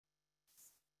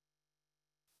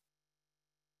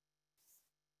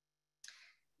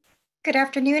Good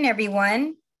afternoon,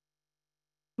 everyone.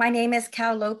 My name is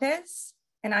Cal Lopez,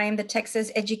 and I am the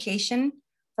Texas Education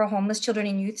for Homeless Children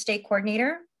and Youth State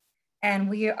Coordinator, and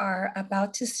we are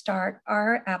about to start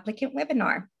our applicant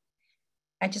webinar.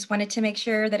 I just wanted to make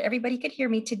sure that everybody could hear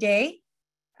me today.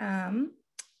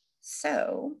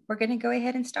 So we're going to go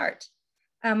ahead and start.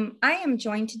 I am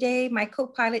joined today, my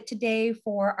co-pilot today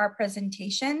for our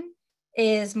presentation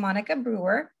is Monica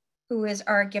Brewer, who is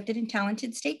our Gifted and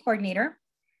Talented State Coordinator.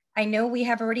 I know we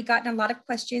have already gotten a lot of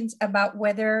questions about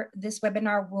whether this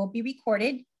webinar will be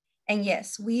recorded. And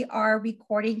yes, we are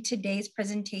recording today's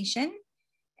presentation,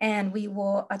 and we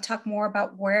will talk more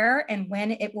about where and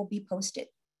when it will be posted.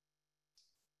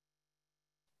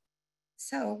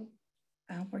 So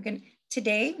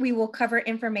today we will cover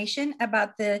information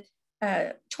about the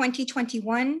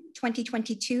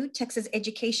 2021-2022 Texas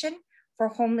Education for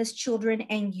Homeless Children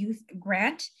and Youth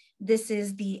Grant. This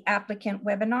is the applicant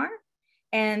webinar.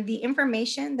 And the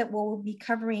information that we'll be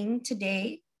covering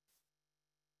today,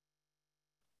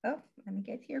 let me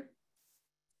get here.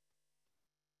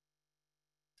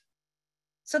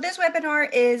 So this webinar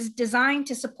is designed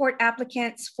to support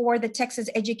applicants for the Texas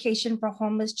Education for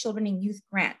Homeless Children and Youth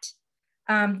Grant.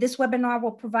 This webinar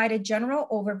will provide a general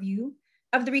overview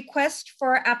of the request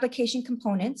for application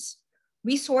components,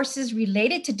 resources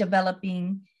related to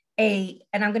developing and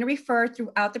I'm going to refer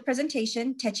throughout the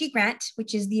presentation, TECHI grant,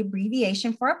 which is the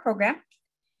abbreviation for our program,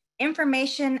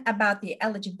 information about the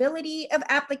eligibility of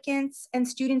applicants and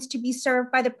students to be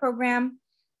served by the program.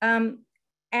 And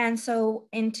so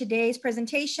in today's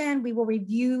presentation, we will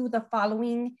review the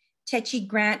following TECHI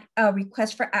grant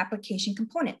request for application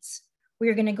components. We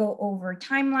are going to go over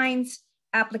timelines,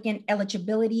 applicant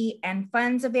eligibility and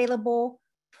funds available,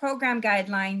 program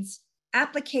guidelines,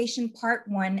 application part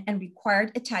 1 and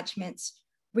required attachments,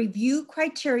 review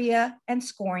criteria and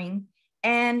scoring,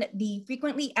 and the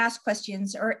frequently asked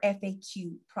questions or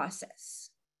FAQ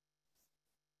process.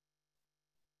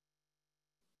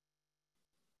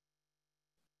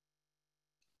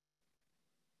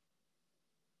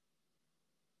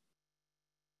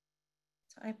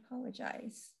 So I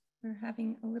apologize, we're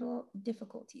having a little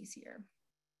difficulties here.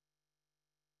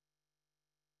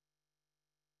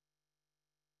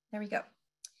 There we go.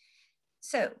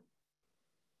 So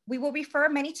we will refer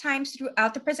many times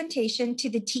throughout the presentation to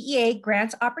the TEA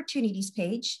Grants Opportunities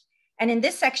page. And in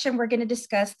this section, we're going to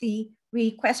discuss the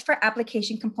request for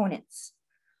application components.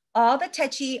 All the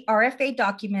TECHI RFA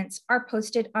documents are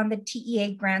posted on the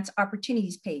TEA Grants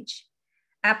Opportunities page.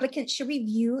 Applicants should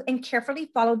review and carefully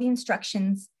follow the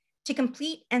instructions to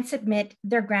complete and submit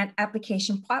their grant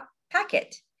application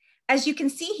packet. As you can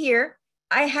see here,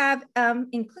 I have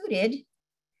included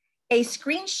a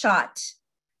screenshot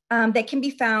that can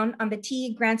be found on the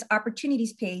TEA Grants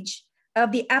Opportunities page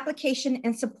of the application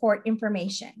and support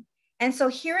information. And so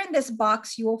here in this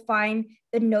box, you will find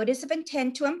the notice of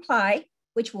intent to apply,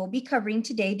 which we'll be covering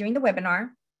today during the webinar,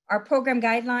 our program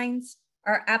guidelines,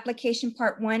 our application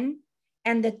part 1,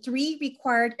 and the 3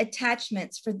 required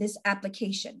attachments for this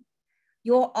application.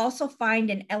 You'll also find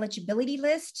an eligibility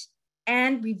list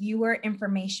and reviewer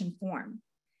information form.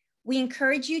 We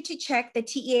encourage you to check the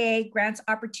TEA Grants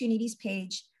Opportunities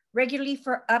page regularly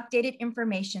for updated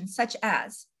information, such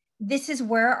as, this is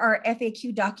where our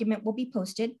FAQ document will be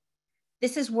posted.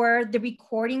 This is where the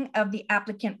recording of the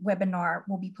applicant webinar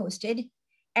will be posted.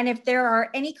 And if there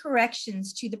are any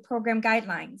corrections to the program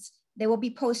guidelines, they will be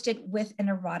posted with an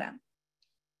errata.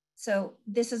 So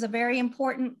this is a very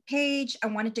important page. I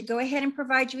wanted to go ahead and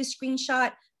provide you a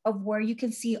screenshot of where you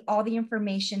can see all the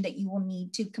information that you will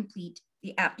need to complete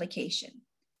the application.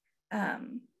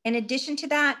 In addition to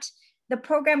that, the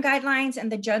program guidelines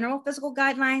and the general physical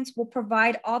guidelines will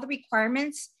provide all the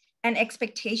requirements and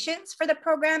expectations for the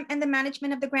program and the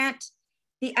management of the grant.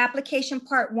 The application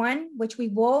part 1, which we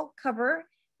will cover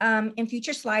in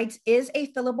future slides, is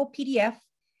a fillable PDF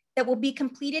that will be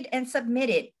completed and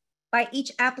submitted by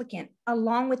each applicant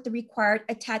along with the required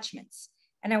attachments.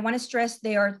 And I want to stress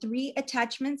there are 3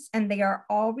 attachments and they are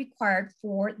all required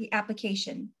for the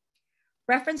application.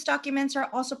 Reference documents are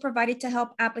also provided to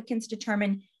help applicants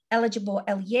determine eligible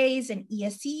LEAs and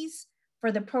ESCs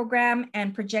for the program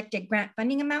and projected grant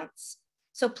funding amounts.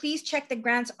 So please check the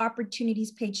Grants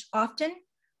Opportunities page often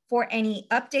for any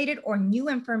updated or new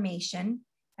information.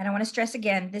 And I want to stress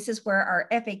again, this is where our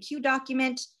FAQ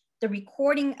document, the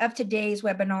recording of today's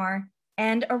webinar,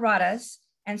 and erratas.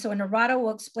 And so an errata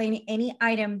will explain any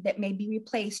item that may be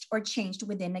replaced or changed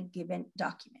within a given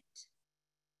document.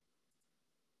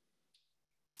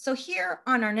 So here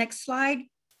on our next slide,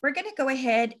 we're going to go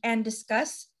ahead and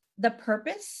discuss the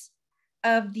purpose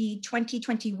of the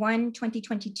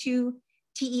 2021-2022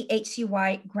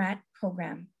 TEHCY grant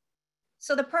program.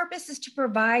 So the purpose is to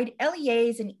provide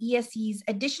LEAs and ESEs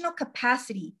additional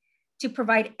capacity to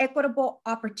provide equitable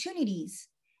opportunities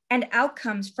and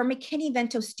outcomes for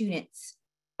McKinney-Vento students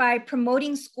by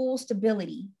promoting school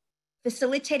stability,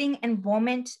 facilitating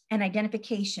enrollment and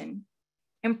identification,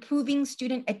 improving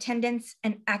student attendance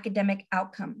and academic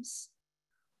outcomes.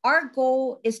 Our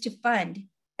goal is to fund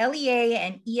LEA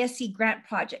and ESE grant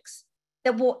projects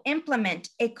that will implement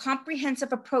a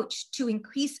comprehensive approach to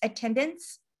increase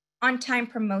attendance, on-time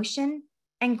promotion,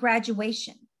 and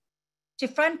graduation, to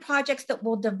fund projects that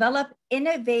will develop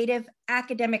innovative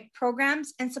academic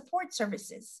programs and support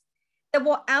services, that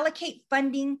will allocate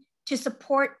funding to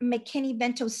support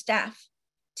McKinney-Vento staff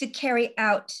to carry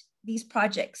out these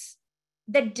projects,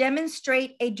 that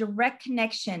demonstrate a direct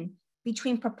connection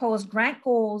between proposed grant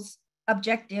goals,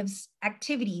 objectives,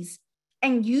 activities,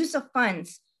 and use of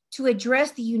funds to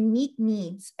address the unique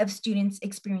needs of students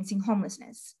experiencing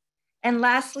homelessness. And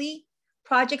lastly,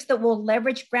 projects that will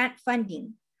leverage grant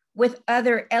funding with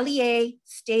other LEA,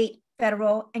 state,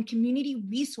 federal, and community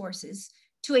resources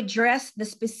to address the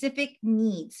specific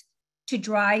needs to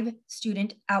drive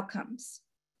student outcomes.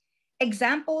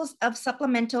 Examples of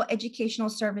supplemental educational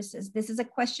services, this is a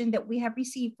question that we have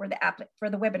received for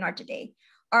the webinar today,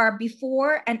 are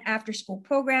before and after school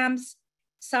programs,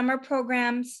 summer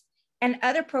programs, and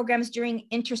other programs during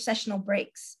intersessional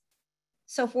breaks.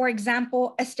 So for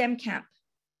example, a STEM camp,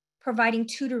 providing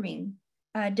tutoring,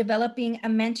 developing a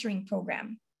mentoring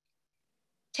program.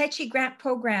 TECHI grant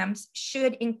programs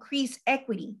should increase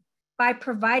equity by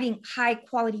providing high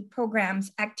quality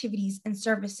programs, activities, and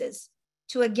services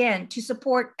to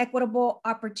support equitable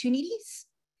opportunities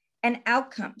and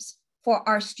outcomes for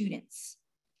our students.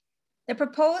 The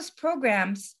proposed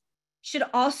programs should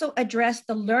also address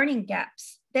the learning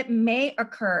gaps that may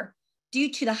occur due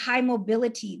to the high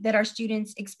mobility that our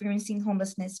students experiencing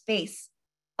homelessness face,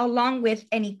 along with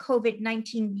any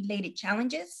COVID-19 related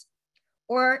challenges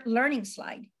or learning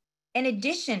slide, in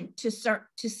addition to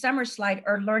summer slide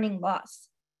or learning loss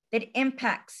that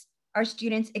impacts our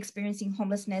students experiencing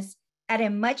homelessness at a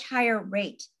much higher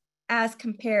rate as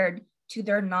compared to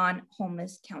their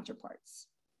non-homeless counterparts.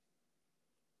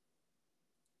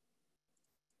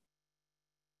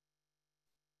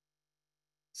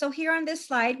 So here on this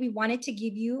slide, we wanted to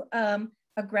give you a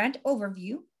grant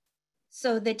overview.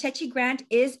 So the TECHI grant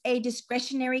is a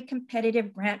discretionary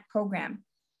competitive grant program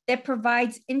that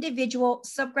provides individual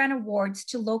sub-grant awards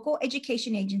to local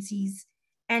education agencies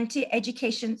and to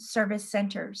education service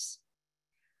centers.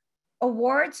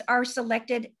 Awards are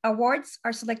selected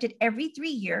every 3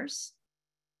 years,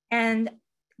 and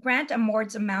grant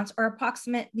awards amounts are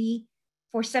approximately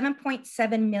for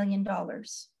 $7.7 million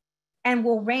and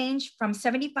will range from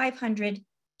 $7,500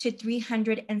 to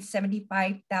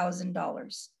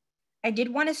 $375,000. I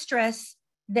did want to stress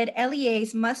that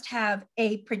LEAs must have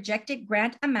a projected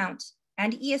grant amount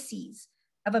and ESEs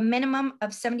of a minimum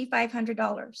of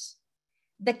 $7,500.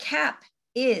 The cap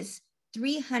is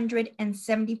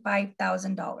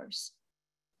 $375,000.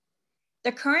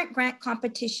 The current grant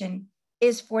competition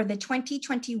is for the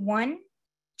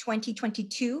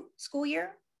 2021-2022 school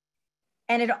year,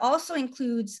 and it also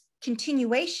includes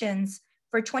continuations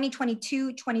for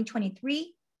 2022-2023,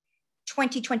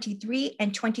 2023,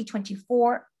 and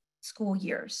 2024 school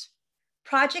years.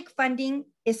 Project funding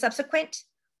is subsequent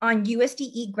on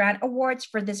USDE grant awards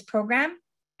for this program,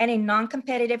 and a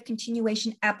non-competitive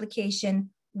continuation application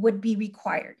would be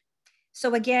required.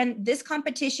 So again, this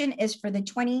competition is for the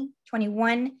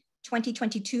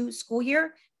 2021-2022 school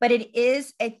year, but it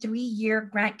is a 3-year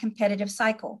grant competitive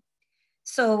cycle.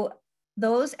 So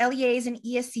those LEAs and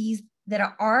ESEs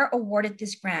that are awarded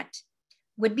this grant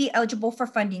would be eligible for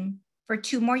funding for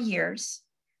 2 more years.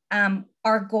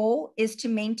 Our goal is to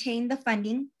maintain the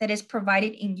funding that is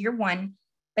provided in year 1,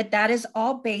 but that is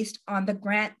all based on the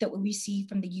grant that we receive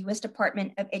from the U.S.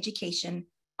 Department of Education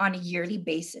on a yearly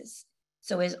basis.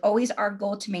 So it's always our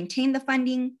goal to maintain the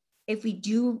funding. If we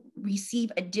do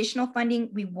receive additional funding,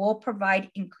 we will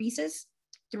provide increases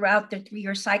throughout the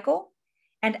 3-year cycle,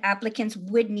 and applicants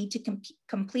would need to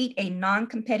complete a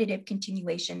non-competitive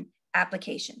continuation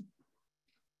application.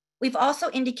 We've also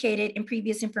indicated in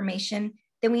previous information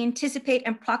that we anticipate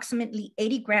approximately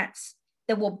 80 grants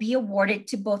that will be awarded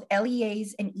to both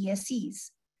LEAs and ESEs.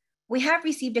 We have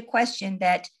received a question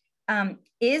that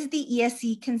is the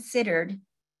ESE considered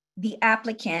the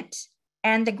applicant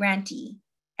and the grantee?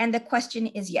 And the question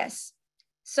is yes.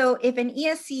 So if an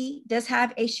ESE does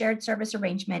have a shared service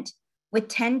arrangement with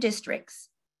 10 districts,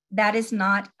 that is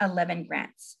not 11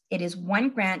 grants. It is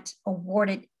 1 grant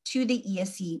awarded to the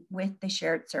ESE with the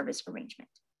shared service arrangement.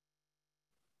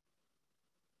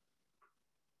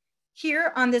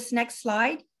 Here on this next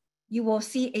slide, you will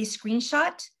see a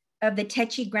screenshot of the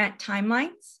TECHI grant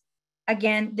timelines.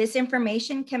 Again, this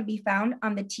information can be found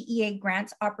on the TEA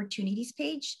Grants Opportunities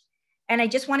page. And I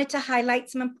just wanted to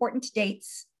highlight some important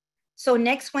dates. So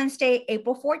next Wednesday,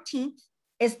 April 14th,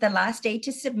 is the last day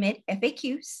to submit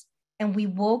FAQs, and we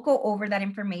will go over that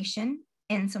information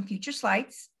in some future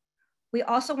slides. We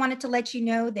also wanted to let you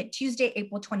know that Tuesday,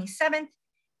 April 27th,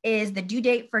 is the due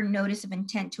date for notice of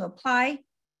intent to apply.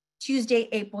 Tuesday,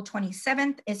 April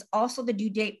 27th is also the due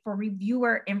date for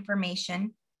reviewer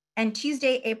information. And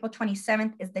Tuesday, April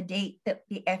 27th is the date that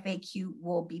the FAQ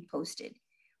will be posted.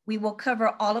 We will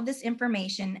cover all of this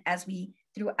information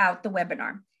throughout the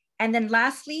webinar. And then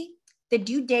lastly, the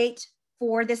due date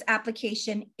for this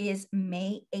application is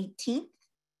May 18th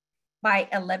by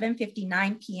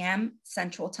 11:59 p.m.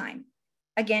 Central Time.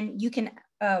 Again, you can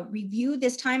review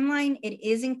this timeline. It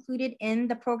is included in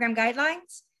the program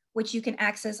guidelines, which you can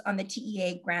access on the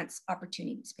TEA Grants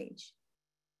Opportunities page.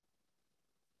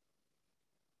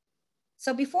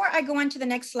 So before I go on to the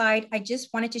next slide, I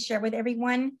just wanted to share with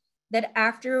everyone that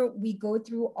after we go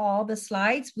through all the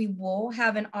slides, we will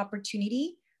have an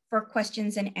opportunity for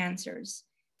questions and answers.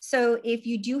 So if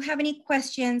you do have any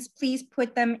questions, please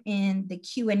put them in the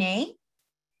Q&A,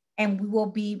 and we will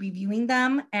be reviewing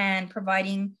them and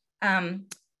providing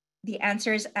the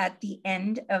answers at the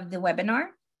end of the webinar.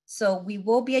 So we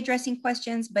will be addressing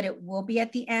questions, but it will be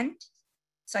at the end.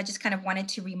 So I just kind of wanted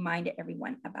to remind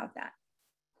everyone about that.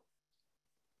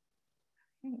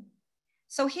 Okay.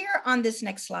 So here on this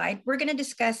next slide, we're going to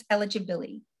discuss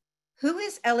eligibility. Who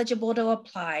is eligible to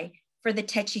apply for the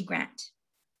TECHI grant?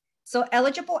 So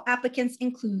eligible applicants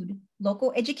include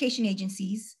local education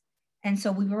agencies, and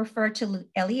so we will refer to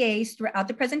LEAs throughout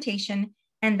the presentation,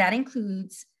 and that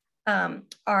includes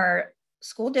our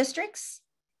school districts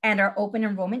and our open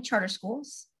enrollment charter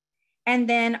schools, and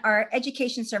then our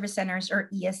education service centers, or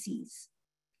ESCs.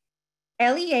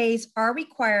 LEAs are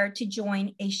required to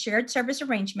join a shared service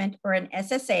arrangement, or an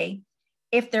SSA,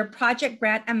 if their project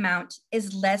grant amount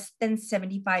is less than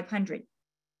 $7,500.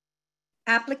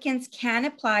 Applicants can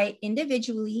apply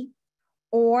individually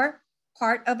or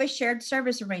part of a shared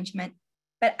service arrangement,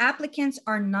 but applicants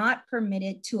are not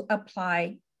permitted to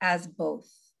apply as both.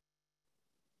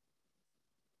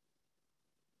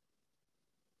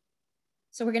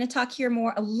 So we're going to talk here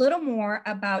a little more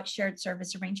about shared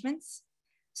service arrangements.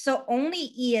 So only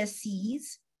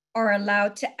ESCs are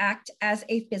allowed to act as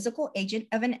a physical agent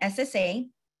of an SSA.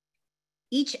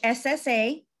 Each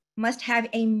SSA must have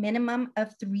a minimum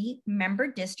of 3 member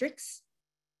districts.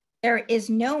 There is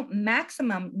no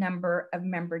maximum number of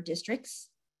member districts,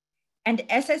 and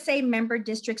SSA member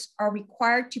districts are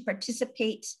required to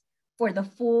participate for the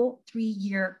full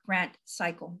 3-year grant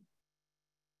cycle.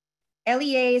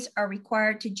 LEAs are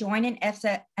required to join an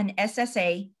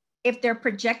SSA if their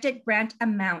projected grant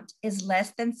amount is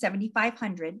less than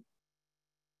 $7,500,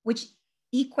 which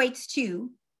equates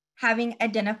to having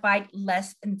identified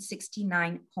less than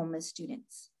 69 homeless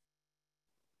students.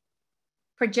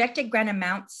 Projected grant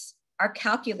amounts are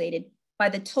calculated by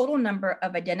the total number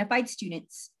of identified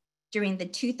students during the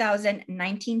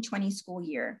 2019-20 school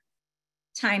year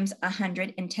times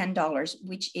 $110,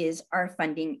 which is our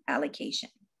funding allocation.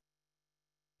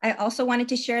 I also wanted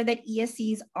to share that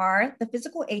ESCs are the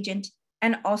physical agent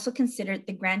and also considered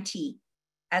the grantee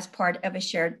as part of a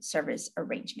shared service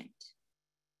arrangement.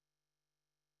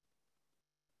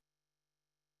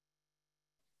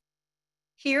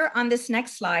 Here on this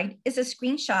next slide is a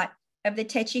screenshot of the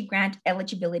TECHI grant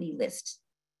eligibility list,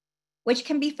 which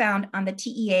can be found on the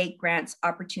TEA Grants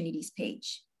Opportunities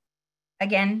page.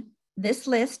 Again, this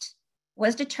list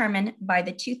was determined by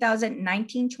the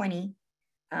 2019-20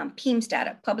 PEIMS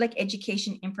data, Public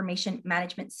Education Information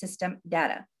Management System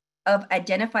data of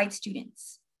identified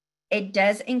students. It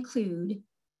does include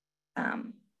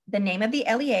the name of the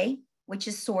LEA, which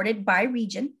is sorted by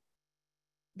region,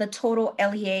 the total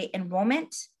LEA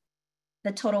enrollment,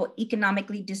 the total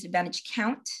economically disadvantaged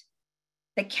count,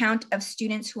 the count of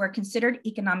students who are considered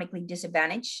economically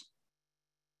disadvantaged,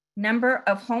 number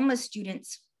of homeless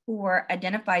students who were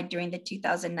identified during the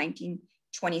 2019-20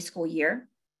 school year,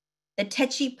 the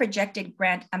TECHI projected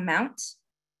grant amount,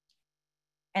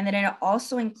 and then it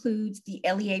also includes the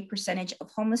LEA percentage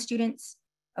of homeless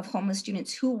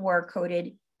students who were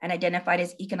coded and identified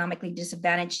as economically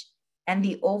disadvantaged, and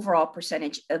the overall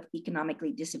percentage of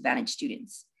economically disadvantaged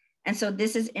students. And so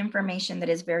this is information that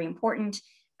is very important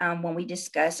when we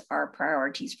discuss our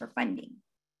priorities for funding.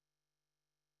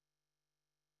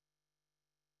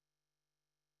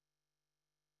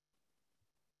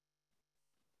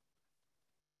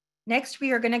 Next,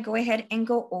 we are going to go ahead and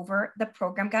go over the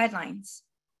program guidelines.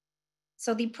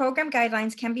 So the program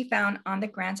guidelines can be found on the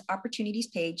grants opportunities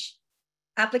page.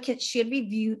 Applicants should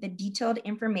review the detailed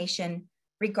information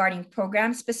regarding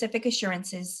program-specific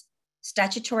assurances,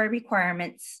 statutory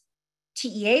requirements,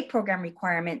 TEA program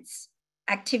requirements,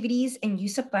 activities and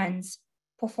use of funds,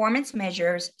 performance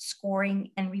measures, scoring,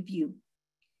 and review.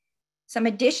 Some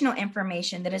additional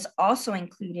information that is also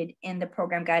included in the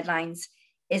program guidelines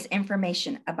is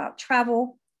information about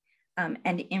travel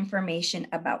and information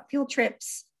about field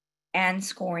trips and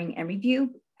scoring and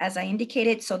review, as I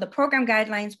indicated. So the program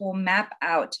guidelines will map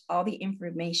out all the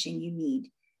information you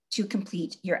need to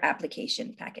complete your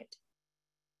application packet.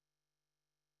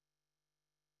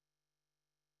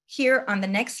 Here on the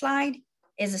next slide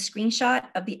is a screenshot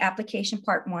of the application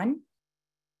part 1.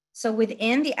 So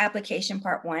within the application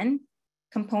part 1,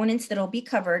 components that will be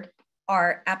covered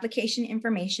are application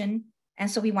information.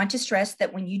 And so we want to stress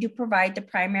that when you do provide the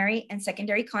primary and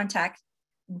secondary contact,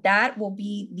 that will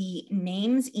be the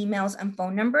names, emails, and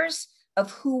phone numbers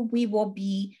of who we will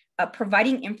be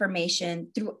providing information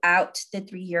throughout the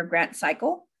 3-year grant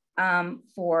cycle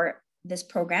for this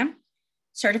program.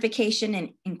 Certification and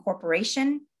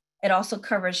incorporation. It also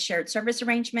covers shared service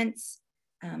arrangements.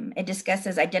 It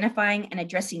discusses identifying and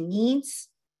addressing needs,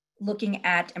 looking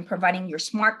at and providing your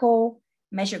SMART goal,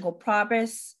 measurable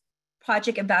progress,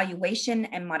 project evaluation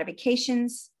and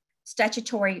modifications,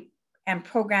 statutory and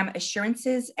program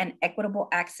assurances, and equitable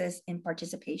access and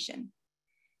participation.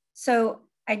 So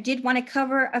I did want to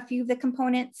cover a few of the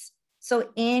components. So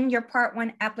in your part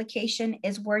 1 application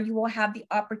is where you will have the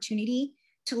opportunity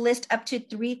to list up to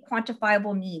 3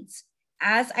 quantifiable needs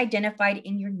as identified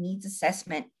in your needs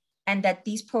assessment, and that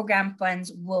these program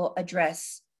funds will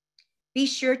address. Be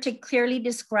sure to clearly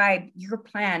describe your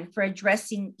plan for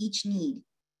addressing each need.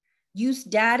 Use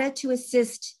data to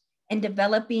assist in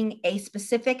developing a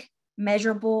specific,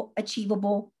 measurable,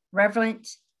 achievable, relevant,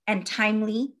 and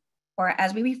timely, or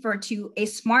as we refer to, a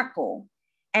SMART goal,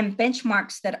 and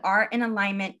benchmarks that are in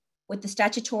alignment with the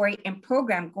statutory and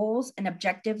program goals and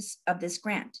objectives of this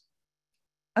grant.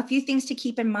 A few things to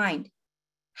keep in mind.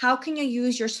 How can you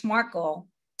use your SMART goal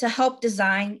to help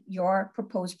design your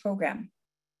proposed program?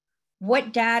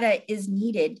 What data is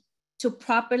needed to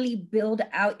properly build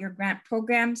out your grant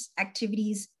programs,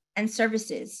 activities, and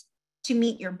services to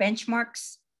meet your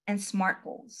benchmarks and SMART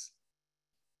goals?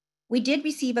 We did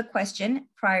receive a question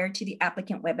prior to the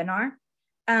applicant webinar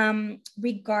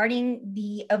regarding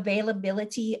the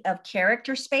availability of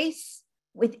character space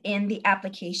within the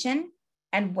application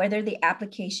and whether the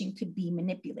application could be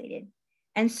manipulated.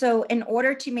 And so in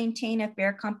order to maintain a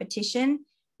fair competition,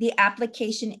 the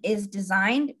application is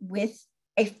designed with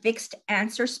a fixed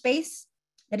answer space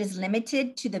that is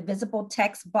limited to the visible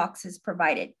text boxes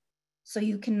provided. So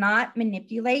you cannot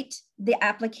manipulate the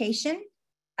application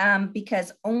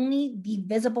because only the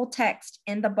visible text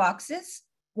in the boxes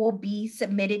will be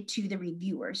submitted to the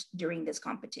reviewers during this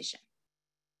competition.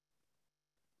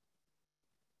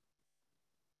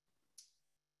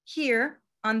 Here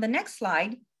on the next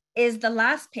slide is the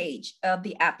last page of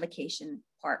the application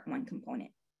part 1 component.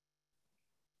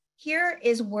 Here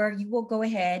is where you will go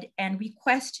ahead and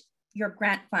request your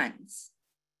grant funds.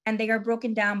 And they are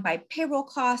broken down by payroll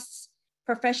costs,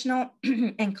 professional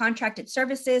and contracted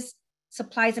services,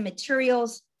 supplies and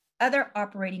materials, other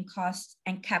operating costs,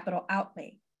 and capital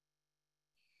outlay.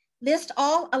 List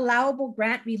all allowable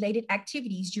grant-related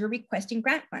activities you're requesting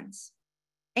grant funds.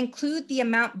 Include the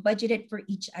amount budgeted for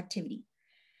each activity.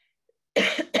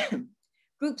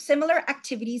 Group similar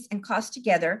activities and costs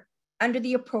together under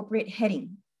the appropriate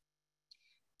heading.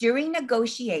 During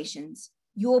negotiations,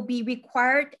 you will be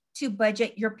required to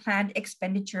budget your planned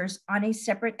expenditures on a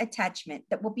separate attachment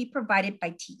that will be provided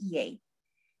by TEA.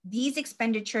 These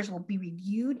expenditures will be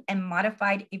reviewed and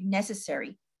modified if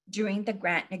necessary during the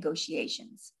grant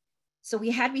negotiations. So we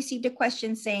had received a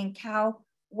question saying, Cal,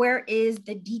 where is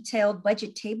the detailed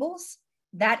budget tables?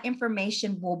 That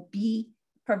information will be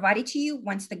provided to you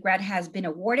once the grant has been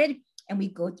awarded and we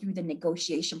go through the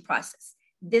negotiation process.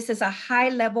 This is a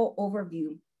high-level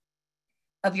overview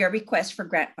of your request for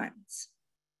grant funds.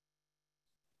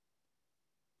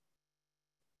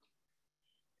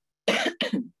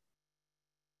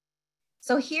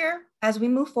 So here, as we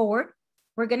move forward,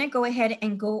 we're going to go ahead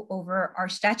and go over our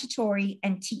statutory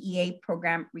and TEA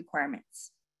program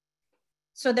requirements.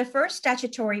 So the first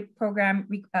statutory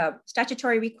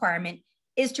requirement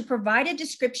is to provide a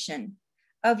description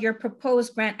of your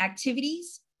proposed grant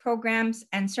activities, programs,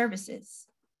 and services,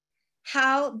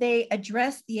 how they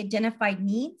address the identified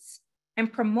needs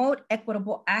and promote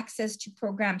equitable access to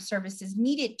program services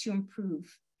needed to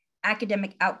improve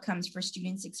academic outcomes for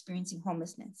students experiencing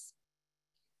homelessness.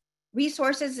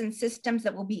 resources and systems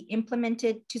that will be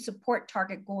implemented to support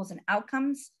target goals and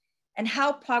outcomes, and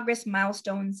how progress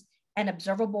milestones and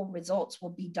observable results will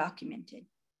be documented.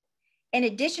 In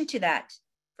addition to that,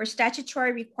 for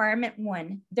statutory requirement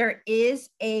 1, there is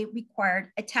a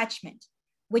required attachment,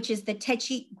 which is the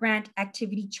TECHI grant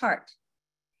activity chart.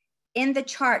 In the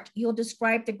chart, you'll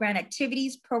describe the grant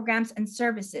activities, programs, and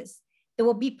services that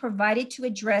will be provided to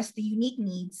address the unique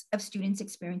needs of students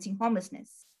experiencing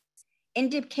homelessness.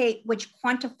 Indicate which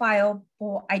quantifiable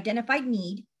identified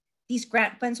need these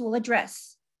grant funds will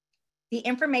address. The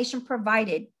information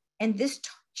provided in this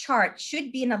chart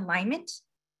should be in alignment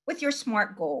with your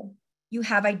SMART goal you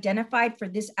have identified for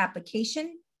this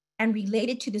application and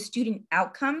related to the student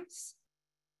outcomes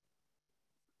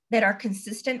that are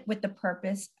consistent with the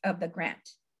purpose of the grant.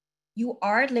 You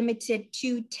are limited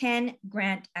to 10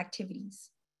 grant activities.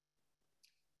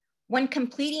 When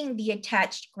completing the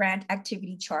attached grant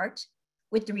activity chart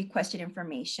with the requested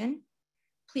information,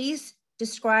 please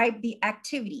describe the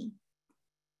activity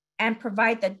and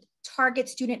provide the target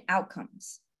student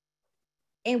outcomes.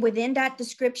 And within that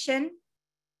description,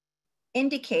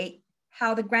 indicate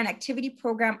how the grant activity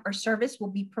program or service will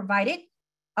be provided,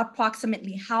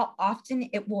 approximately how often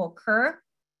it will occur,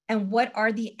 and what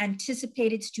are the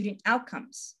anticipated student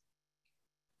outcomes.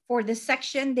 For the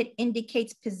section that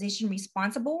indicates position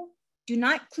responsible, do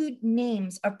not include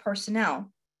names of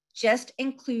personnel, just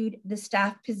include the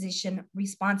staff position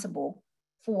responsible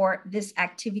for this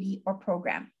activity or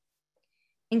program.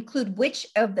 Include which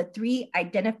of the 3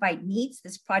 identified needs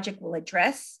this project will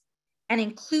address, and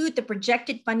include the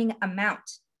projected funding amount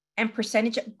and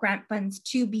percentage of grant funds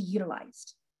to be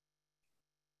utilized.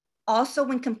 Also,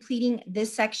 when completing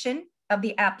this section of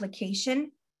the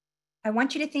application, I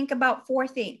want you to think about 4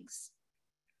 things.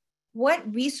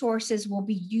 What resources will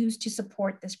be used to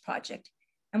support this project?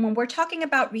 And when we're talking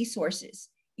about resources,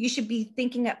 you should be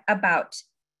thinking about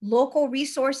local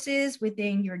resources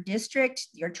within your district,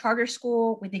 your charter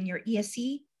school, within your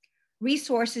ESC,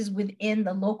 resources within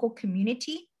the local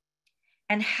community,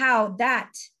 and how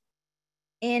that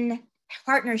in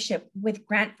partnership with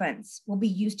grant funds will be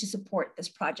used to support this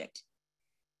project.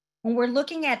 When we're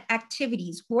looking at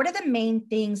activities, what are the main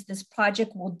things this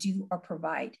project will do or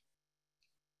provide?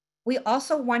 We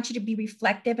also want you to be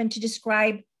reflective and to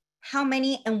describe how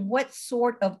many and what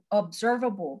sort of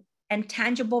observable and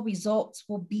tangible results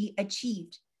will be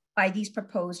achieved by these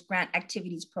proposed grant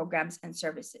activities, programs, and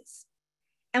services.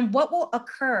 And what will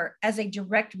occur as a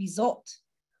direct result?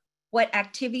 What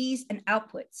activities and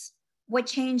outputs, what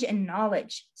change in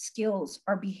knowledge, skills,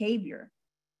 or behavior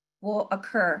will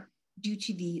occur due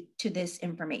to this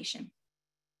information?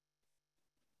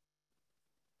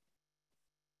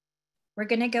 We're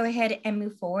going to go ahead and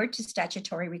move forward to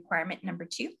statutory requirement number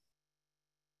 2.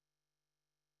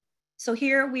 So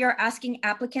here we are asking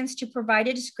applicants to provide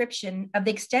a description of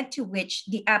the extent to which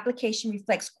the application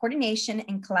reflects coordination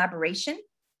and collaboration.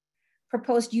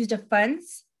 Proposed use of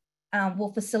funds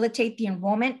will facilitate the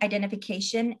enrollment,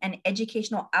 identification, and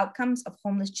educational outcomes of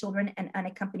homeless children and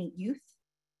unaccompanied youth.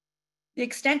 The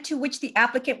extent to which the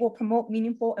applicant will promote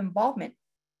meaningful involvement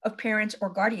of parents or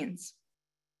guardians.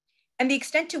 And the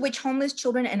extent to which homeless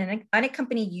children and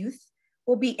unaccompanied youth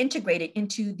will be integrated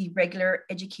into the regular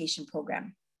education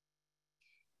program.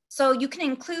 So you can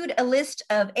include a list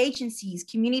of agencies,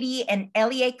 community, and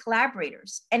LEA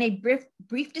collaborators, and a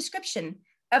brief description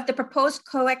of the proposed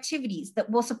co-activities that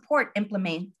will support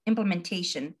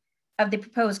implementation of the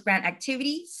proposed grant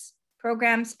activities,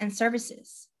 programs, and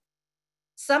services.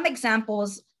 Some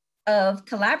examples of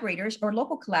collaborators or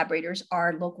local collaborators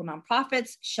are local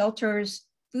nonprofits, shelters,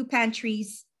 food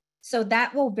pantries. So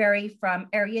that will vary from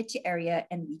area to area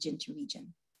and region to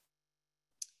region.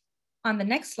 On the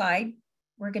next slide,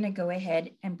 we're going to go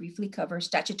ahead and briefly cover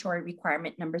statutory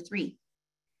requirement number 3.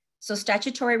 So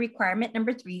statutory requirement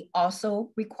number 3 also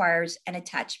requires an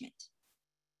attachment.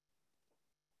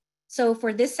 So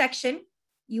for this section,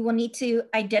 you will need to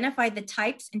identify the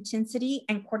types, intensity,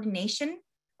 and coordination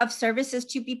of services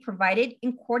to be provided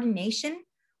in coordination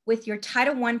with your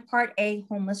Title I Part A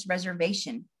homeless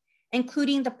reservation,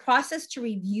 including the process to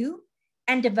review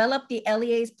and develop the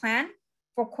LEA's plan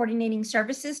for coordinating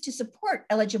services to support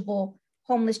eligible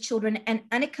homeless children and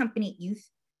unaccompanied youth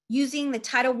using the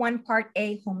Title I Part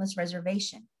A homeless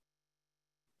reservation.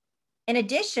 In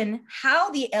addition, how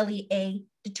the LEA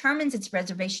determines its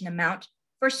reservation amount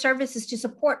for services to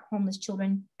support homeless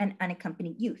children and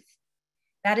unaccompanied youth.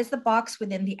 That is the box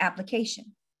within the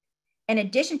application. In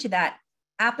addition to that,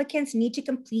 applicants need to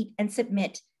complete and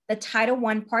submit the Title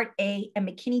I Part A and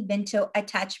McKinney-Vento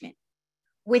attachment.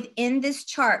 Within this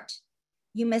chart,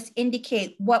 you must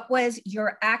indicate what was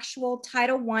your actual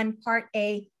Title I Part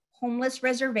A homeless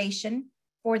reservation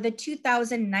for the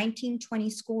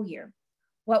 2019-20 school year.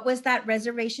 What was that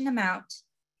reservation amount?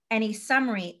 And a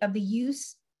summary of the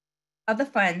use of the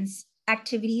funds,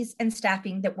 activities, and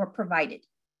staffing that were provided.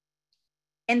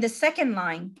 In the second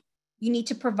line, you need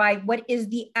to provide what is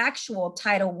the actual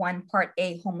Title I Part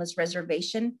A homeless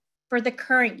reservation for the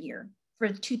current year, for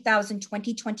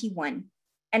 2020-21.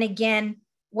 And again,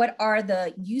 what are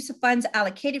the use of funds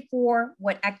allocated for,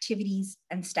 what activities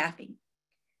and staffing.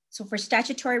 So for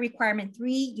statutory requirement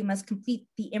 3, you must complete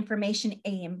the information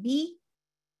A and B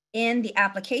in the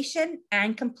application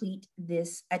and complete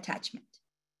this attachment.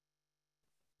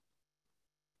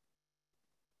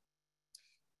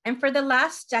 And for the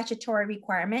last statutory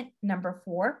requirement, number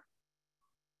 4,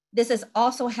 this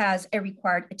also has a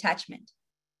required attachment.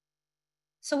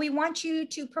 So we want you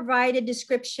to provide a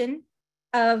description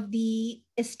of the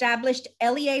established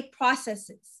LEA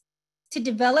processes to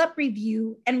develop,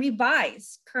 review, and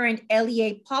revise current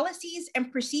LEA policies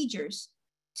and procedures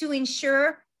to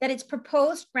ensure that its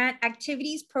proposed grant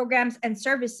activities, programs, and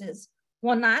services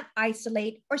will not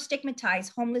isolate or stigmatize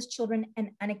homeless children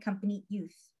and unaccompanied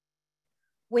youth.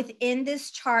 Within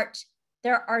this chart,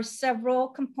 there are several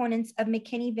components of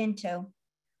McKinney-Vento,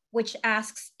 which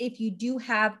asks if you do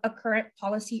have a current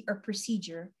policy or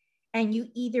procedure, and you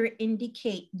either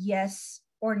indicate yes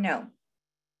or no.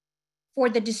 For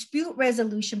the dispute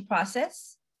resolution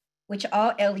process, which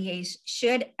all LEAs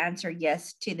should answer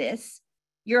yes to this,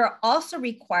 you're also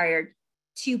required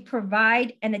to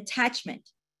provide an attachment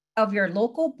of your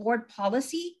local board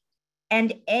policy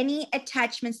and any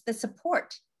attachments that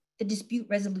support the dispute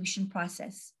resolution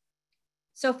process.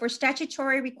 So for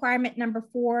statutory requirement number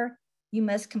 4, you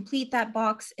must complete that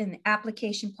box in the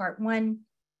application part 1.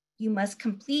 You must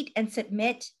complete and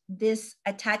submit this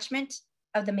attachment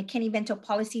of the McKinney-Vento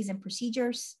policies and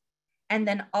procedures, and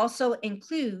then also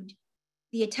include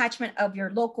the attachment of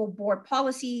your local board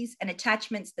policies and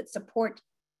attachments that support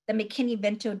the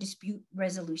McKinney-Vento dispute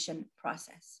resolution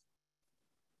process.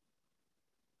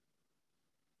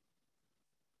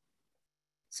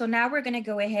 So now we're going to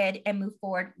go ahead and move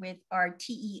forward with our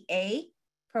TEA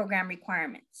program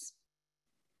requirements.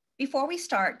 Before we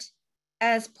start,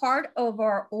 as part of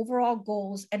our overall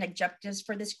goals and objectives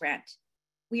for this grant,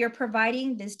 we are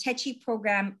providing this TECHI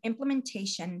program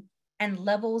implementation and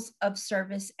levels of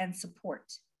service and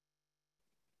support.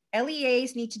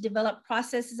 LEAs need to develop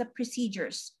processes of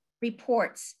procedures,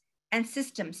 reports, and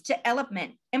systems to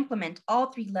implement all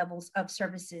 3 levels of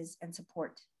services and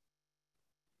support.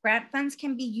 Grant funds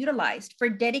can be utilized for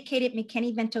dedicated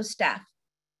McKinney-Vento staff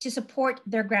to support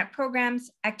their grant programs,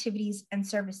 activities, and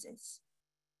services.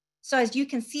 So as you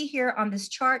can see here on this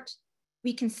chart,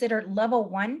 we consider level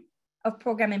 1 of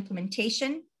program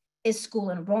implementation is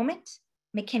school enrollment,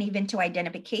 McKinney-Vento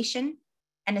identification,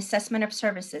 and assessment of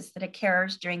services that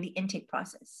occurs during the intake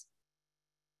process.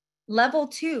 Level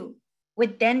 2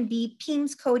 would then be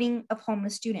PEAMS coding of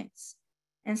homeless students.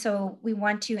 And so we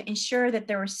want to ensure that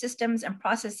there are systems and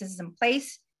processes in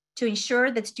place to ensure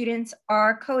that students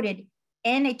are coded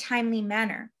in a timely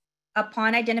manner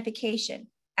upon identification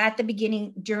at the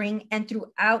beginning, during, and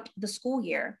throughout the school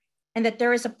year, and that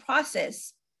there is a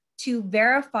process to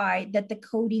verify that the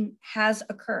coding has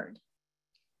occurred.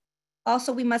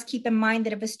 Also, we must keep in mind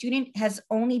that if a student has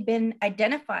only been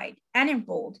identified and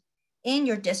enrolled in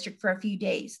your district for a few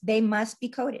days, they must be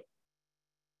coded.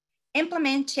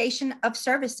 Implementation of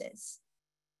services.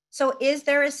 So is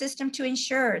there a system to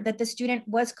ensure that the student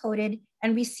was coded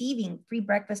and receiving free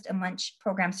breakfast and lunch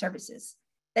program services,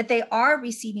 that they are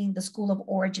receiving the school of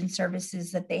origin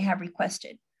services that they have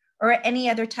requested, or any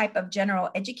other type of general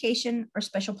education or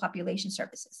special population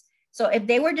services? So if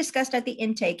they were discussed at the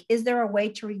intake, is there a way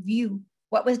to review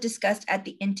what was discussed at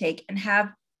the intake and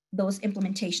have those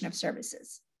implementation of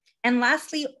services? And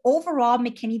lastly, overall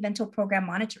McKinney-Vento program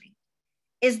monitoring.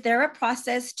 Is there a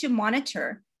process to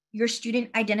monitor your student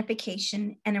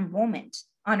identification and enrollment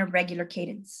on a regular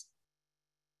cadence?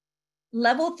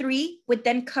 Level 3 would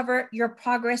then cover your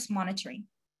progress monitoring.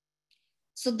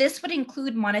 So this would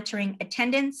include monitoring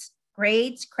attendance,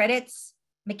 grades, credits,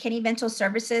 McKinney-Vento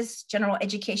services, general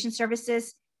education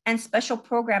services, and special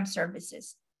program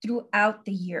services throughout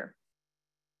the year.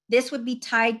 This would be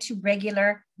tied to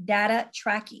regular data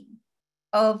tracking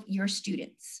of your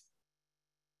students.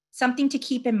 Something to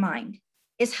keep in mind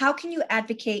is how can you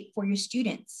advocate for your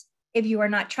students if you are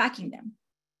not tracking them?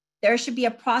 There should be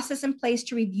a process in place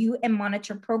to review and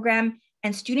monitor program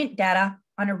and student data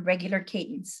on a regular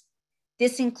cadence.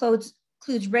 This includes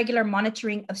regular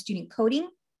monitoring of student coding,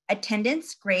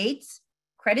 attendance, grades,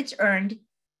 credits earned,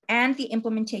 and the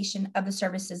implementation of the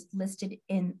services listed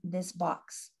in this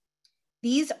box.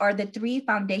 These are the 3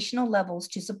 foundational levels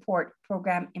to support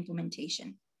program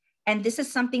implementation. And this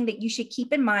is something that you should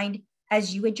keep in mind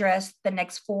as you address the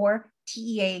next 4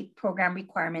 TEA program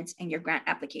requirements in your grant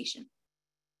application.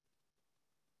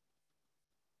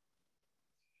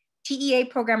 TEA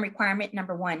program requirement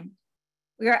number 1.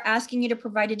 We are asking you to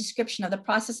provide a description of the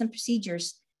process and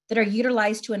procedures that are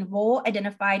utilized to enroll,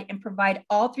 identify, and provide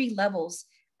all 3 levels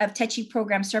of TECHI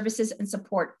program services and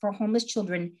support for homeless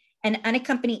children and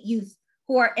unaccompanied youth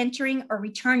who are entering or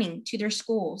returning to their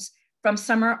schools from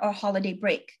summer or holiday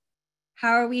break.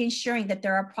 How are we ensuring that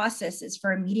there are processes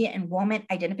for immediate enrollment,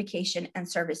 identification, and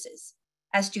services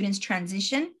as students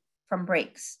transition from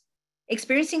breaks,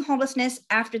 experiencing homelessness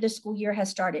after the school year has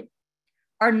started,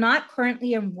 are not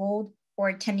currently enrolled or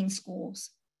attending schools?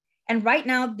 And right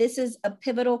now, this is a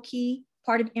pivotal key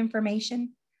part of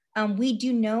information. We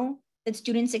do know that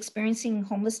students experiencing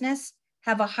homelessness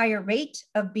have a higher rate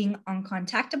of being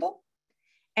uncontactable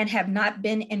and have not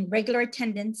been in regular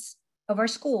attendance of our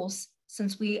schools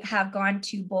since we have gone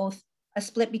to both a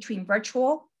split between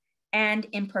virtual and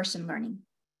in-person learning.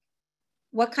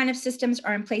 What kind of systems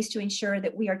are in place to ensure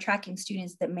that we are tracking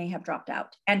students that may have dropped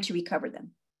out and to recover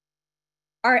them?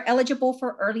 Are eligible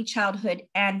for early childhood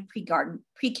and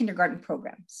pre-kindergarten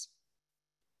programs.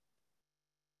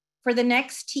 For the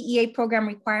next TEA program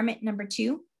requirement number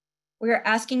 2, we are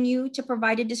asking you to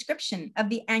provide a description of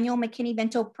the annual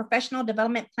McKinney-Vento professional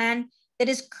development plan that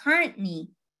is currently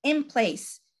in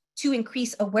place to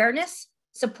increase awareness,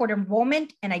 support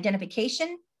enrollment and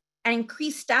identification, and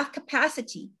increase staff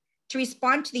capacity to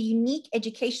respond to the unique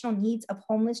educational needs of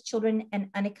homeless children and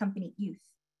unaccompanied youth.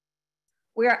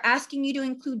 We are asking you to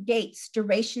include dates,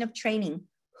 duration of training,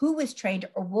 who was trained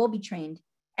or will be trained,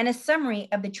 and a summary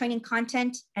of the training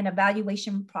content and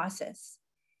evaluation process.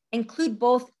 Include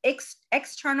both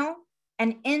external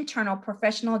and internal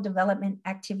professional development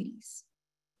activities.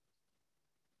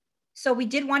 So we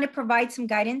did want to provide some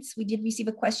guidance. We did receive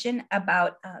a question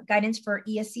about guidance for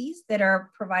ESCs that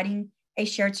are providing a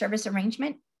shared service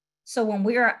arrangement. So when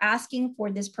we are asking for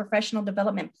this professional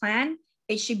development plan,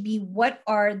 it should be what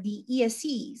are the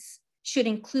ESCs should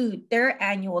include their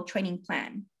annual training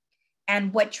plan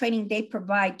and what training they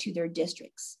provide to their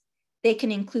districts. They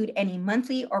can include any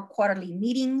monthly or quarterly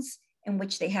meetings in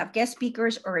which they have guest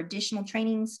speakers or additional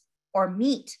trainings, or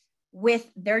meet with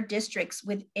their districts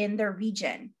within their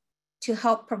region to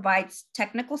help provide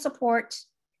technical support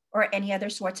or any other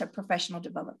sorts of professional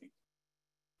development.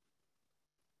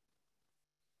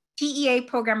 TEA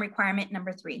program requirement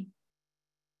number 3.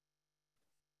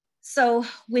 So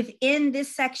within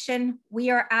this section, we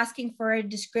are asking for a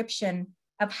description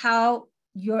of how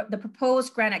the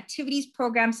proposed grant activities,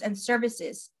 programs, and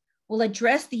services will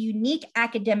address the unique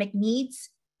academic needs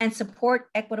and support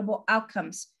equitable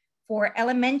outcomes for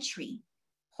elementary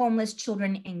homeless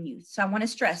children and youth. So I want to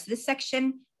stress this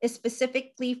section is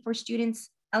specifically for students,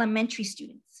 elementary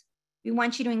students. We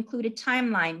want you to include a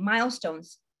timeline,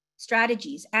 milestones,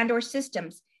 strategies, and/or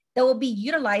systems that will be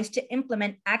utilized to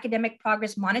implement academic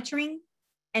progress monitoring,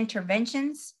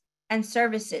 interventions, and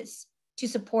services to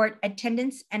support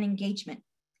attendance and engagement,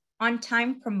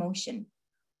 on-time promotion,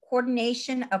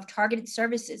 coordination of targeted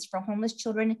services for homeless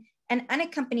children and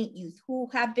unaccompanied youth who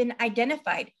have been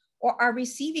identified or are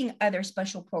receiving other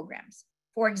special programs.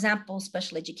 For example,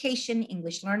 special education,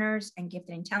 English learners, and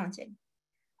gifted and talented.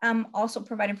 Also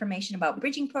provide information about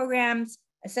bridging programs,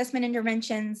 assessment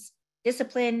interventions,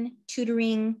 discipline,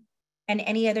 tutoring, and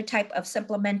any other type of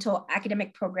supplemental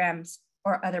academic programs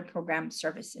or other program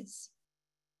services.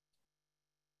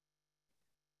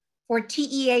 For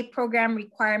TEA program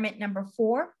requirement number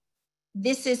 4,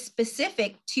 this is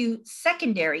specific to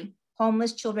secondary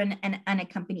homeless children and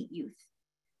unaccompanied youth.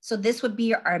 So this would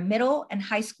be our middle and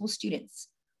high school students.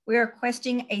 We are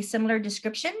requesting a similar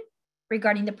description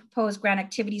regarding the proposed grant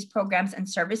activities, programs, and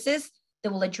services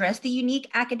that will address the unique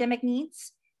academic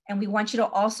needs. And we want you to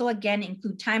also, again,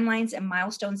 include timelines and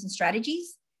milestones and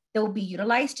strategies that will be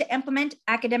utilized to implement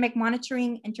academic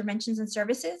monitoring, interventions, and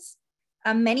services.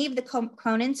 Many of the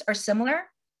components are similar,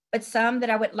 but some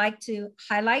that I would like to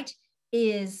highlight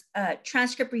is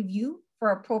transcript review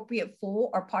for appropriate full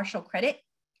or partial credit,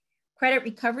 credit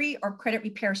recovery or credit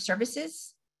repair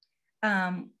services,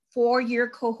 4-year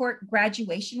cohort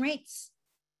graduation rates,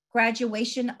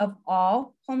 graduation of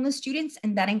all homeless students,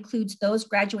 and that includes those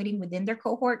graduating within their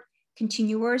cohort,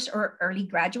 continuers or early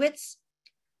graduates,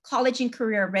 college and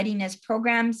career readiness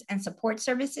programs and support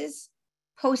services,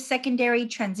 post-secondary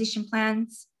transition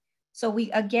plans. So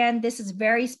this is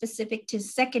very specific to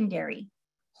secondary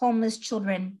homeless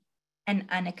children and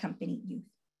unaccompanied youth.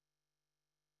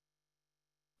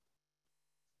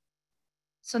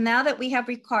 So now that we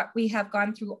have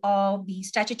gone through all the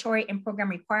statutory and program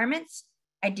requirements,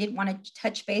 I did want to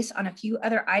touch base on a few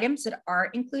other items that are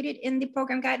included in the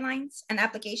program guidelines and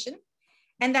application,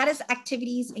 and that is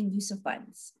activities and use of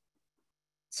funds.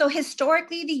 So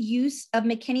historically, the use of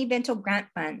McKinney-Vento grant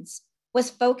funds was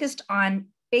focused on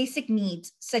basic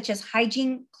needs such as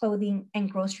hygiene, clothing, and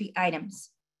grocery items.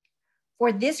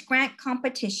 For this grant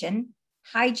competition,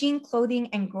 hygiene, clothing,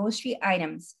 and grocery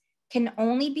items can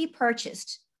only be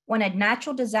purchased when a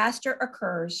natural disaster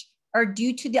occurs or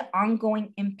due to the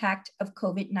ongoing impact of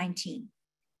COVID-19.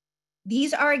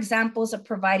 These are examples of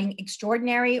providing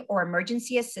extraordinary or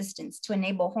emergency assistance to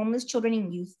enable homeless children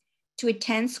and youth to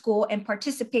attend school and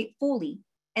participate fully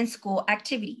in school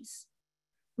activities.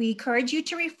 We encourage you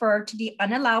to refer to the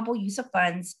unallowable use of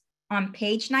funds on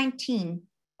page 19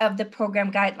 of the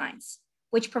program guidelines,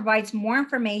 which provides more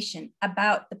information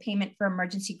about the payment for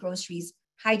emergency groceries,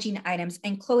 hygiene items,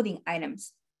 and clothing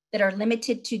items that are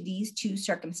limited to these two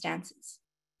circumstances.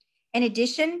 In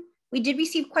addition, we did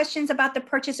receive questions about the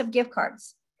purchase of gift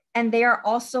cards, and they are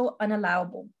also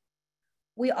unallowable.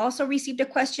 We also received a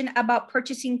question about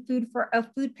purchasing food for a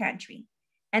food pantry,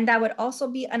 and that would also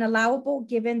be unallowable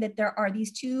given that there are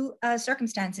these two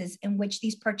circumstances in which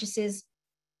these purchases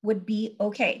would be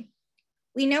okay.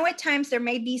 We know at times there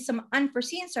may be some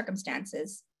unforeseen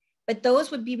circumstances, but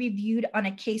those would be reviewed on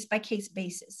a case-by-case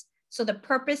basis. So the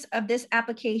purpose of this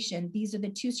application, these are the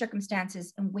two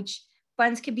circumstances in which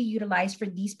funds can be utilized for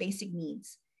these basic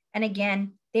needs. And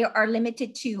again, they are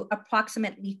limited to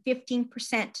approximately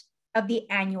 15% of the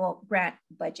annual grant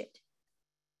budget.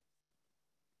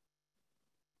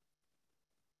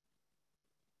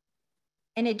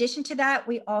 In addition to that,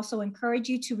 we also encourage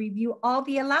you to review all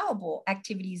the allowable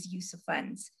activities use of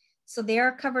funds. So they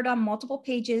are covered on multiple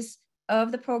pages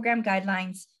of the program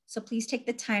guidelines. So please take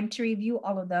the time to review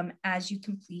all of them as you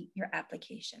complete your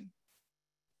application.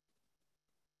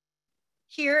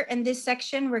 Here in this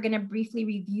section, we're going to briefly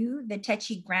review the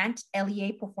TECHI grant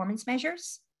LEA performance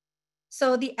measures.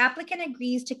 So the applicant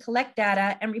agrees to collect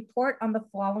data and report on the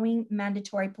following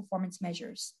mandatory performance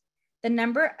measures: the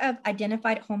number of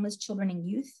identified homeless children and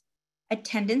youth,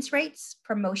 attendance rates,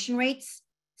 promotion rates,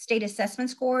 state assessment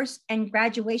scores, and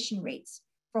graduation rates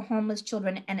for homeless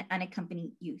children and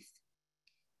unaccompanied youth.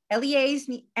 LEAs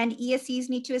and ESCs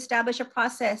need to establish a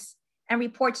process and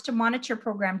reports to monitor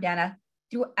program data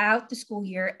throughout the school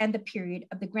year and the period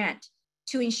of the grant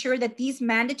to ensure that these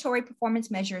mandatory performance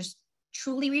measures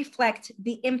truly reflect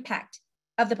the impact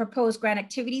of the proposed grant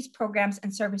activities, programs,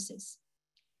 and services.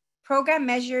 Program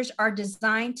measures are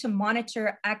designed to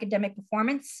monitor academic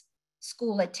performance,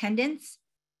 school attendance,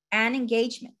 and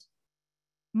engagement.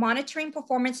 Monitoring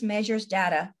performance measures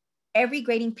data every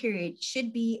grading period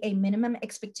should be a minimum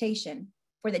expectation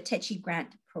for the TECHI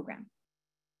grant program.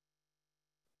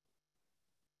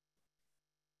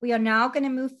 We are now going to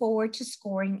move forward to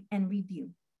scoring and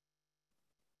review.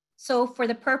 So for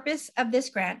the purpose of this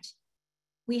grant,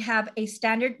 we have a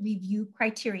standard review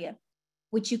criteria,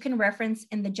 which you can reference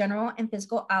in the general and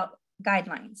physical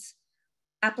guidelines,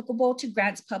 applicable to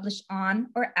grants published on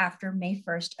or after May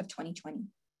 1st of 2020.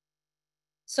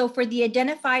 So for the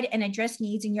identified and addressed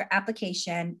needs in your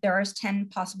application, there are 10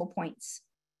 possible points.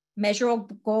 Measurable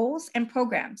goals and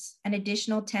programs, an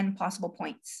additional 10 possible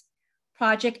points.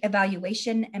 Project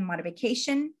evaluation and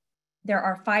modification, there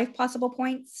are 5 possible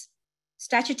points.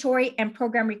 Statutory and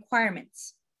program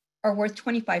requirements are worth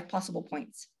 25 possible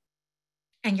points.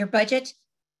 And your budget,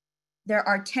 there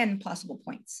are 10 possible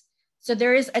points. So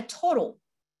there is a total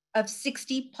of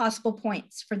 60 possible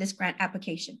points for this grant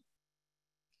application.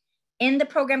 In the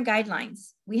program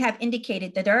guidelines, we have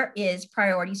indicated that there is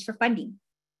priorities for funding.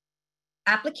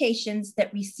 Applications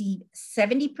that receive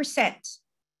 70%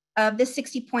 of the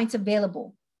 60 points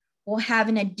available will have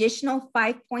an additional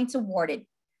 5 points awarded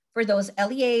for those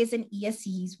LEAs and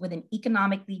ESCs with an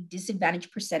economically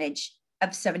disadvantaged percentage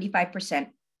of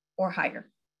 75% or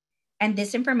higher. And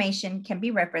this information can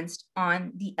be referenced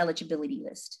on the eligibility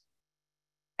list.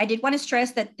 I did want to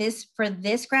stress that for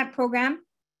this grant program,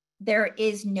 there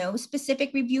is no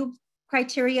specific review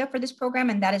criteria for this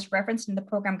program, and that is referenced in the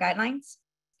program guidelines.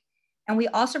 And we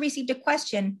also received a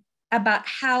question about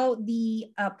how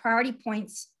the priority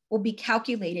points will be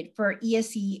calculated for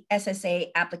ESC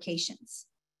SSA applications.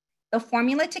 The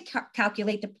formula to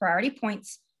calculate the priority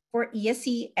points for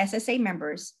ESC SSA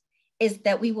members is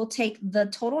that we will take the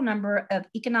total number of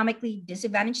economically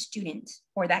disadvantaged students,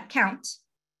 or that count.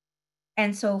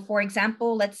 And so, for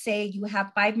example, let's say you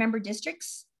have 5 member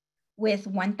districts with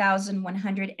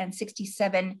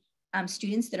 1,167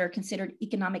 students that are considered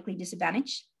economically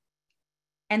disadvantaged.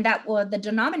 And that will, the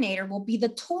denominator will be the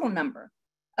total number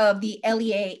of the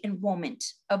LEA enrollment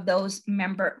of those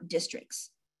member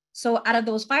districts. So out of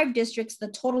those 5 districts, the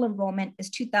total enrollment is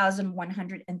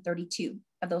 2,132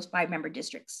 of those 5 member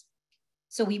districts.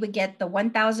 So we would get the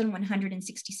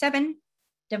 1,167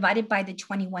 divided by the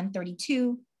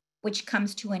 2,132, which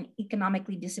comes to an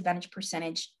economically disadvantaged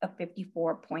percentage of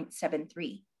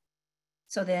 54.73.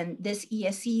 So then this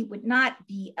ESE would not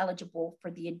be eligible for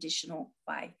the additional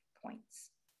 5 points.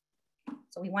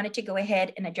 So we wanted to go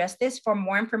ahead and address this. For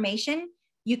more information,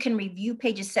 you can review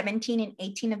pages 17 and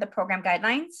 18 of the program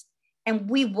guidelines, and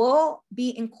we will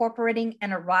be incorporating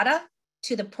an errata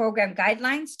to the program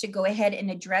guidelines to go ahead and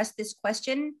address this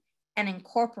question and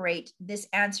incorporate this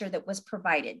answer that was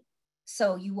provided.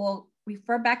 So you will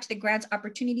refer back to the grants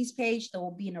opportunities page. There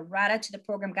will be an errata to the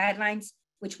program guidelines,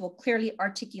 which will clearly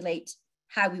articulate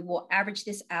how we will average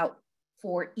this out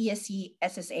for ESE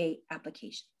SSA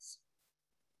applications.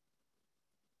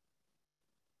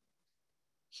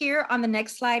 Here on the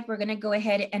next slide, we're going to go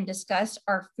ahead and discuss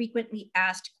our frequently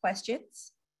asked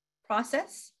questions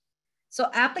process.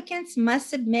 So applicants must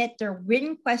submit their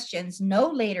written questions no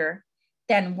later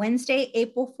than Wednesday,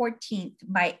 April 14th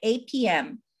by 8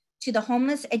 p.m. to the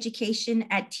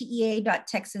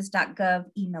homelesseducation@tea.texas.gov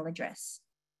email address.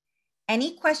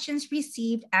 Any questions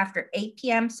received after 8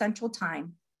 p.m. Central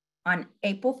Time on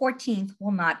April 14th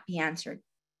will not be answered.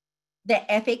 The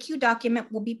FAQ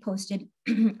document will be posted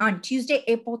on Tuesday,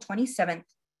 April 27th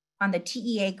on the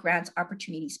TEA Grants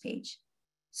Opportunities page.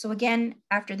 So again,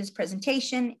 after this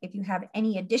presentation, if you have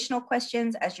any additional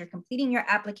questions as you're completing your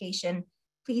application,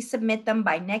 please submit them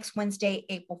by next Wednesday,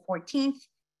 April 14th,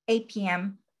 8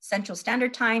 p.m. Central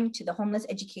Standard Time to the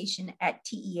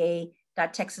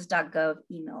homelesseducation@tea.texas.gov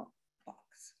email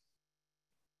box.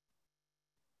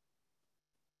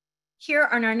 Here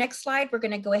on our next slide, we're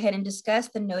going to go ahead and discuss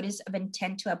the notice of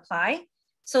intent to apply.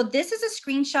 So this is a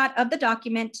screenshot of the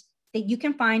document that you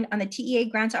can find on the TEA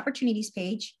Grants Opportunities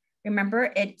page.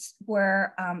 Remember, it's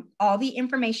where all the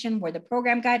information, where the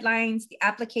program guidelines, the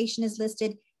application is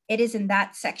listed, it is in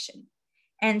that section.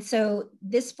 And so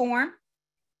this form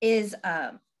is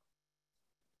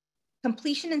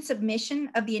completion and submission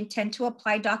of the intent to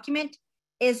apply document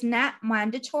is not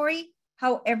mandatory.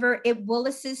 However, it will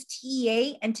assist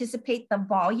TEA anticipate the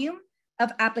volume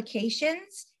of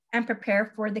applications and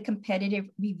prepare for the competitive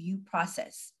review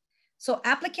process. So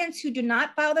applicants who do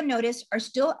not file the notice are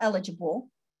still eligible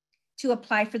to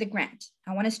apply for the grant.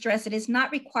 I want to stress it is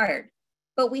not required,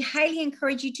 but we highly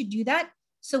encourage you to do that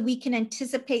so we can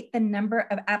anticipate the number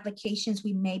of applications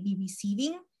we may be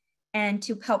receiving and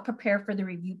to help prepare for the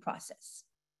review process.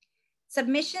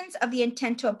 Submissions of the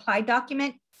intent to apply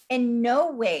document in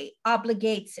no way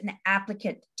obligates an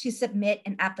applicant to submit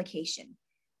an application.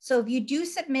 So if you do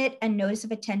submit a notice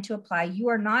of intent to apply, you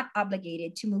are not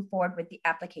obligated to move forward with the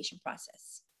application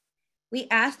process. We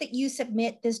ask that you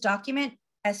submit this document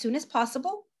as soon as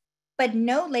possible, but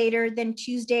no later than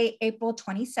Tuesday, April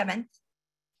 27th.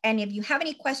 And if you have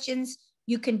any questions,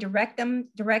 you can direct them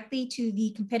directly to the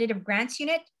competitive grants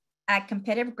unit at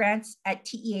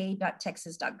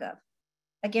competitivegrants@tea.texas.gov.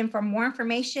 Again, for more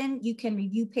information, you can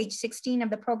review page 16 of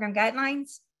the program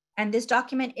guidelines. And this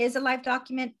document is a live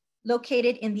document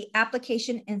located in the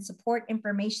application and support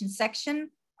information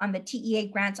section on the TEA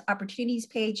Grants Opportunities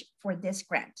page for this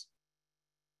grant.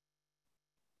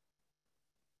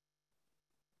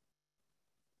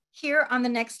 Here on the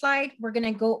next slide, we're going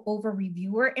to go over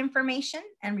reviewer information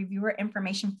and reviewer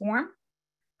information form.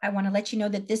 I want to let you know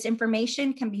that this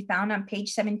information can be found on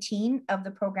page 17 of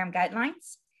the program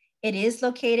guidelines. It is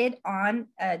located on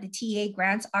the TEA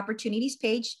Grants Opportunities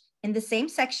page in the same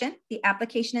section, the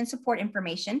application and support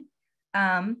information,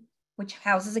 which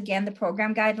houses again the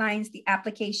program guidelines, the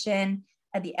application,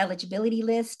 the eligibility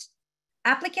list.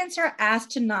 Applicants are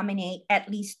asked to nominate at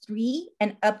least 3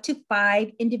 and up to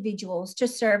 5 individuals to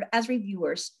serve as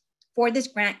reviewers for this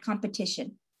grant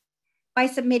competition. By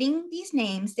submitting these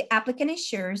names, the applicant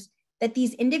assures that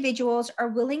these individuals are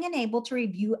willing and able to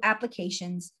review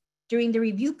applications during the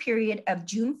review period of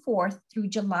June 4th through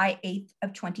July 8th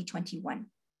of 2021.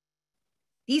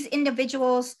 These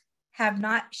individuals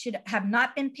should have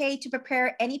not been paid to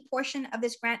prepare any portion of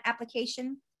this grant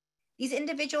application. These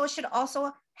individuals should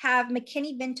also have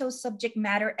McKinney-Vento subject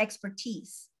matter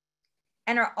expertise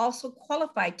and are also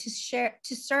qualified to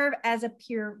serve as a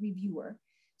peer reviewer.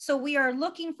 So we are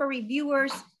looking for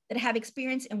reviewers that have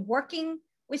experience in working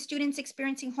with students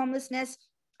experiencing homelessness,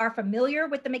 are familiar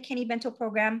with the McKinney-Vento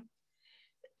program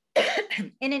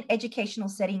in an educational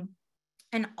setting,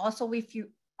 and also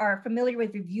are familiar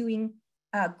with reviewing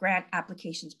grant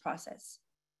applications process.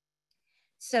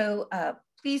 So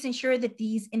please ensure that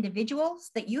these individuals,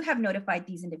 that you have notified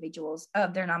these individuals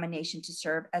of their nomination to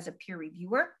serve as a peer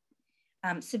reviewer.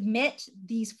 Submit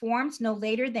these forms no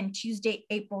later than Tuesday,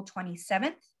 April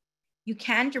 27th. You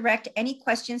can direct any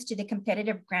questions to the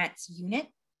Competitive Grants Unit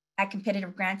at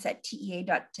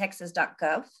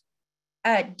competitivegrants@tea.texas.gov.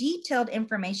 Detailed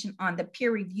information on the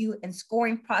peer review and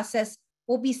scoring process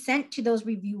will be sent to those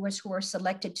reviewers who are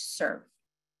selected to serve.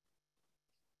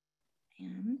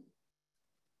 And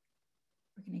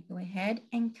we're going to go ahead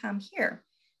and come here.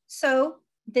 So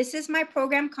this is my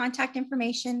program contact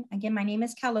information. Again, my name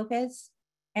is Cal Lopez,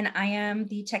 and I am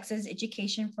the Texas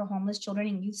Education for Homeless Children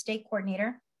and Youth State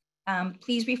Coordinator.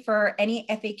 Please refer any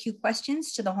FAQ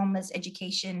questions to the Homeless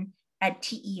Education at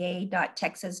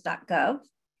tea.texas.gov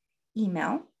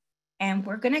email. And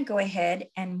we're going to go ahead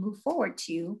and move forward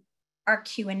to our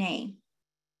Q&A.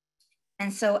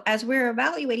 And so as we're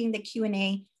evaluating the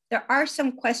Q&A, there are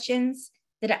some questions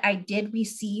that I did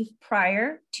receive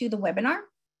prior to the webinar.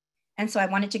 And so I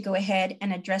wanted to go ahead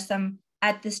and address them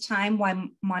at this time while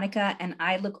Monica and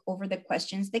I look over the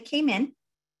questions that came in.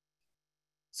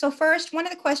 So first, one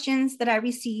of the questions that I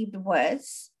received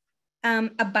was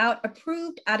about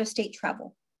approved out-of-state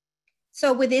travel.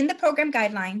 So within the program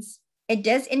guidelines, it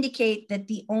does indicate that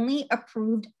the only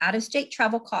approved out-of-state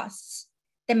travel costs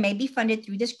that may be funded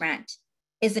through this grant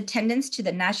is attendance to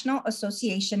the National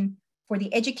Association for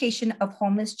the Education of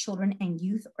Homeless Children and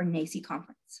Youth, or NACCE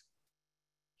conference.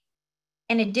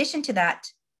 In addition to that,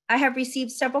 I have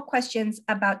received several questions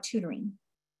about tutoring.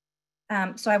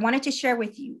 So I wanted to share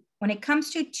with you, when it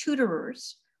comes to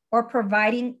tutorers or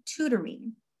providing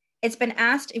tutoring, it's been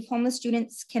asked if homeless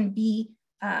students can be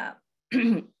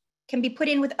put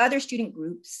in with other student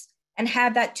groups and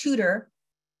have that tutor,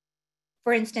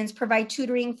 for instance, provide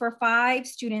tutoring for 5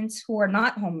 students who are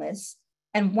not homeless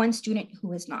and 1 student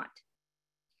who is not.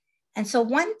 And so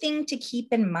one thing to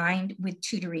keep in mind with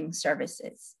tutoring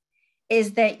services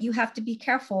is that you have to be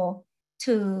careful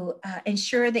to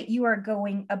ensure that you are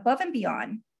going above and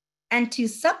beyond and to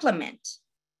supplement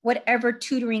whatever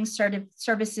tutoring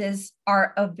services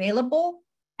are available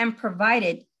and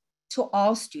provided to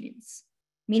all students,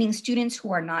 meaning students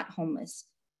who are not homeless.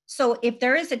 So if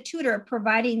there is a tutor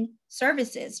providing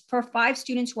services for 5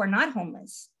 students who are not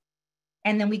homeless,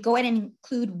 and then we go ahead and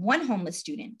include 1 homeless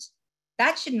student,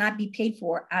 that should not be paid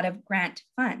for out of grant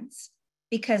funds,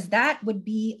 because that would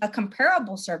be a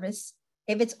comparable service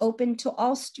if it's open to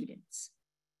all students.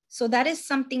 So that is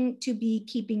something to be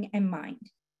keeping in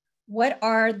mind. What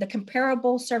are the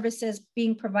comparable services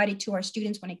being provided to our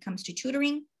students when it comes to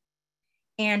tutoring?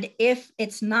 And if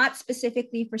it's not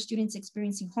specifically for students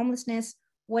experiencing homelessness,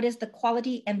 what is the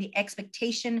quality and the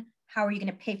expectation? How are you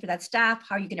going to pay for that staff?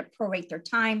 How are you going to prorate their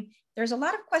time? There's a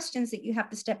lot of questions that you have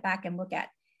to step back and look at.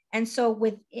 And so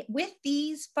with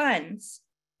these funds,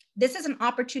 this is an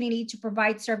opportunity to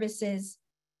provide services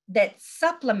that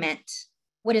supplement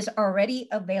what is already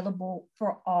available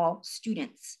for all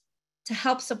students, to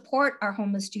help support our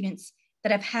homeless students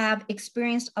that have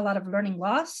experienced a lot of learning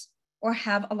loss or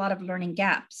have a lot of learning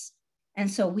gaps. And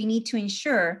so we need to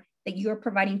ensure that you're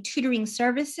providing tutoring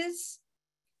services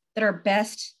that are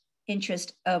best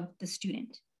interest of the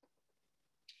student.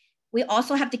 We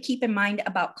also have to keep in mind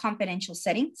about confidential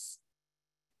settings.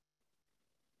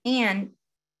 And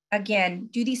again,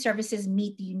 do these services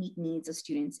meet the unique needs of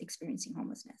students experiencing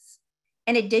homelessness?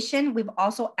 In addition, we've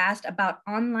also asked about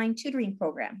online tutoring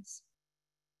programs.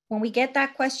 When we get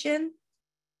that question,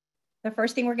 the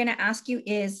first thing we're going to ask you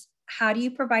is, how do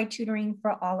you provide tutoring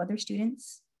for all other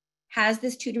students? Has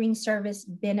this tutoring service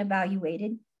been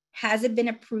evaluated? Has it been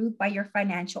approved by your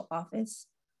financial office?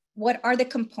 What are the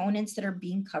components that are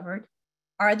being covered?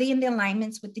 Are they in the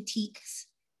alignments with the TEKS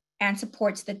and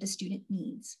supports that the student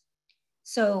needs?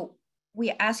 So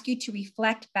we ask you to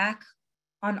reflect back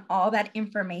on all that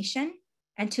information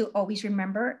and to always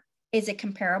remember, is it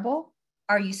comparable?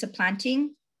 Are you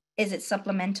supplanting? Is it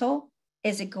supplemental?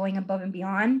 Is it going above and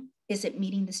beyond? Is it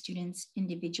meeting the student's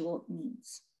individual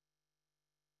needs?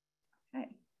 Okay.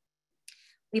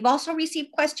 We've also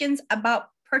received questions about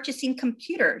purchasing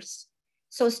computers.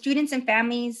 So students and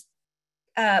families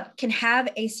can have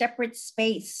a separate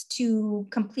space to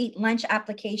complete lunch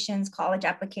applications, college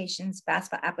applications,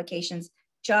 FAFSA applications,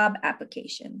 job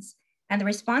applications. And the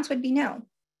response would be no.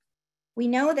 We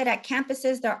know that at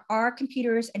campuses, there are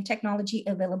computers and technology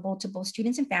available to both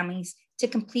students and families to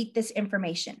complete this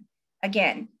information.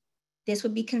 Again, this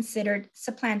would be considered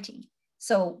supplanting.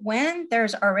 So when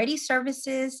there's already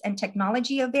services and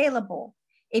technology available,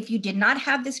 if you did not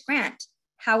have this grant,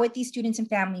 how would these students and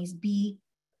families be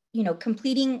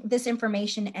completing this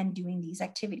information and doing these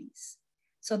activities?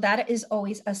 So that is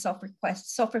always a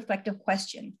self-reflective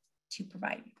question to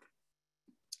provide.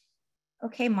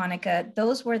 Okay, Monica,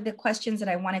 those were the questions that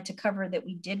I wanted to cover that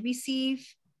we did receive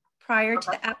prior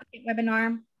to the applicant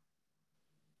webinar.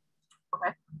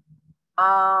 Okay.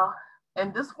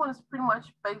 And this one is pretty much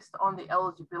based on the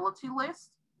eligibility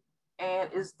list, and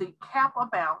is the cap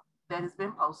amount that has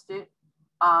been posted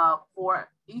for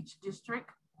each district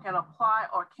can apply,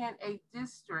 or can a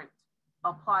district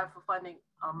apply for funding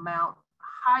amount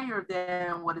higher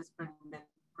than what has been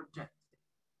projected?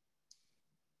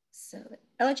 So the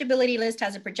eligibility list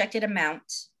has a projected amount.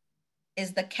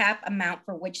 Is the cap amount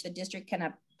for which the district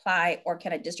can apply, or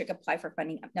can a district apply for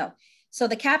funding? No. So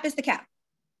the cap is the cap.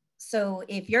 So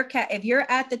if you're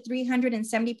at the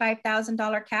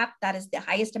 $375,000 cap, that is the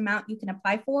highest amount you can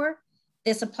apply for.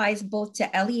 This applies both to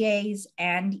LEAs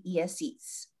and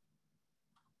ESCs.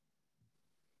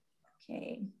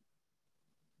 Okay.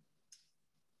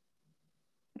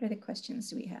 What other questions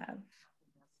do we have?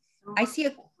 I see a,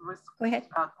 go ahead.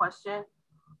 Question.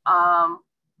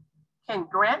 Can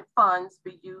grant funds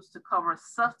be used to cover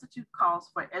substitute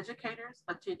costs for educators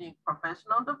attending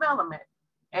professional development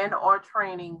and or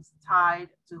trainings tied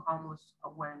to homeless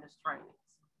awareness trainings?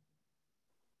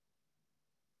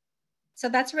 So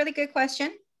that's a really good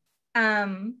question.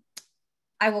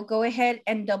 I will go ahead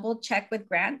and double check with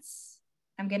grants.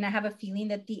 I'm gonna have a feeling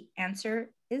that the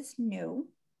answer is no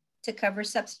to cover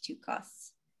substitute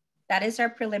costs. That is our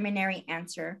preliminary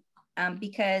answer,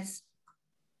 because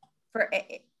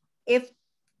if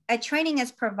a training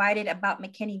is provided about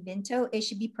McKinney-Vento, it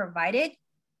should be provided,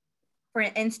 for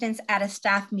instance, at a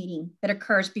staff meeting that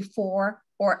occurs before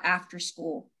or after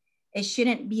school. It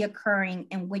shouldn't be occurring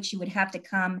in which you would have to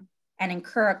come and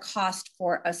incur a cost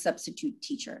for a substitute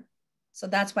teacher. So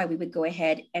that's why we would go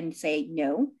ahead and say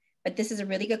no. But this is a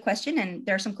really good question, and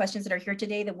there are some questions that are here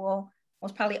today that we'll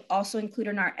most probably also include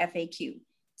in our FAQ.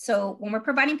 So when we're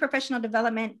providing professional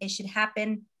development, it should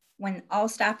happen when all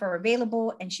staff are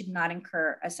available and should not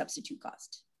incur a substitute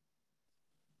cost.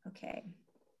 Okay.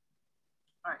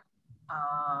 All right.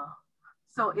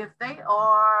 So if they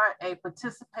are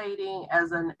participating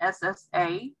as an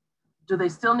SSA, do they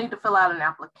still need to fill out an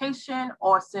application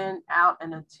or send out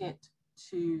an intent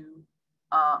to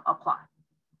apply?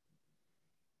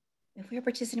 If we're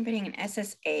participating in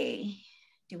SSA,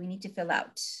 do we need to fill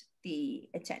out the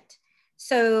intent?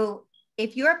 So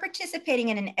if you're participating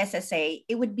in an SSA,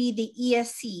 it would be the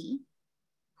ESC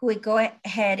who would go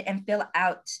ahead and fill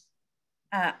out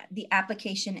the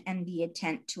application and the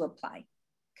intent to apply,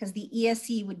 because the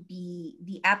ESC would be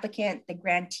the applicant, the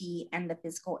grantee, and the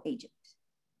fiscal agent.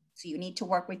 So you need to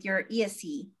work with your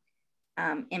ESC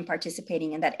in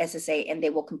participating in that SSA, and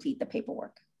they will complete the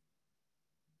paperwork.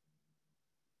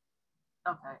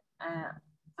 Okay, and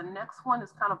the next one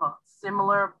is kind of a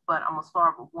similar, but I'm gonna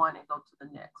start with one and go to the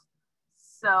next.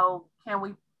 So can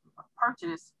we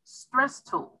purchase stress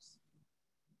tools?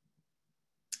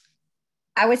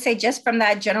 I would say just from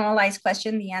that generalized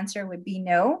question, the answer would be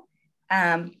no,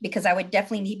 because I would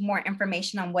definitely need more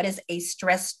information on what is a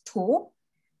stress tool.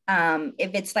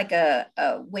 If it's like a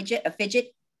widget, a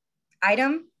fidget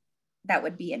item, that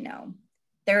would be a no.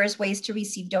 There is ways to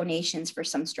receive donations for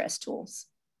some stress tools.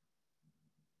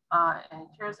 And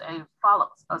here's a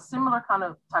follow-up, a similar kind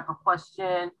of type of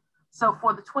question. So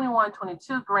for the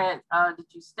 21-22 grant, did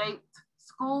you state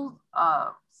school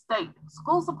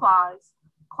supplies,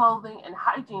 clothing, and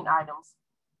hygiene items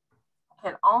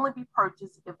can only be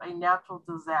purchased if a natural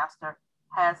disaster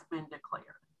has been declared?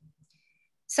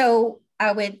 So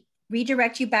I would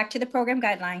redirect you back to the program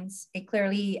guidelines. It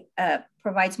clearly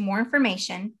provides more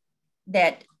information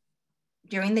that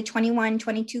during the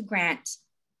 21-22 grant,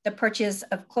 the purchase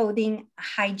of clothing,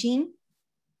 hygiene,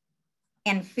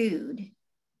 and food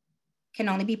can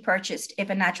only be purchased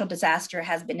if a natural disaster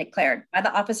has been declared by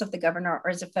the Office of the Governor or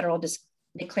as a federal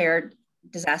declared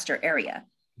disaster area.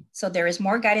 So there is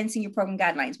more guidance in your program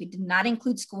guidelines. We did not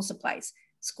include school supplies.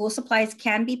 School supplies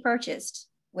can be purchased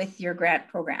with your grant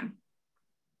program.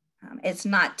 It's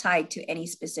not tied to any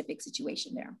specific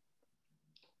situation there.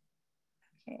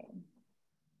 Okay.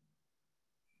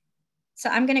 So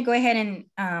I'm gonna go ahead and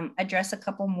address a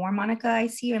couple more, Monica, I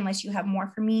see, unless you have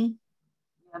more for me.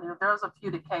 Yeah, there's a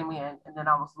few that came in, and then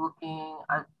I was looking,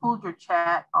 I pulled your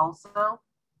chat also.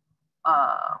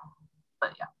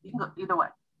 But yeah, you can go either way.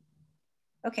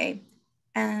 Okay.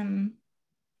 So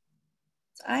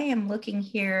I am looking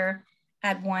here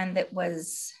at one that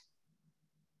was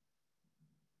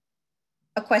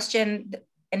a question,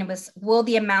 and it was, will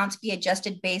the amounts be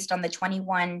adjusted based on the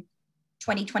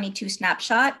 2022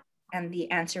 snapshot? And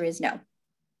the answer is no,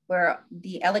 where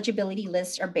the eligibility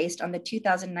lists are based on the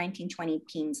 2019-20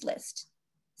 PEAMS list.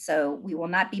 So we will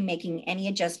not be making any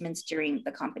adjustments during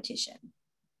the competition.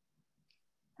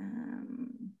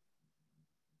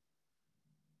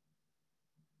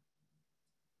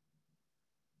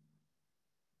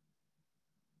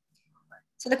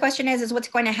 So the question is what's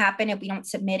going to happen if we don't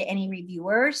submit any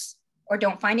reviewers or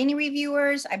don't find any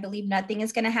reviewers? I believe nothing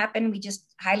is going to happen. We just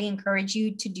highly encourage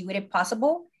you to do it if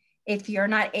possible. If you're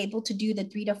not able to do the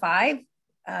 3 to 5,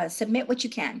 submit what you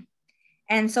can.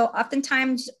 And so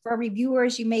oftentimes for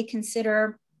reviewers, you may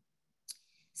consider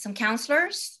some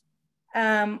counselors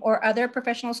or other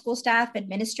professional school staff,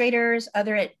 administrators,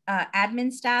 other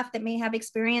admin staff that may have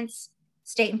experience,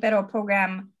 state and federal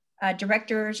program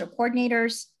directors or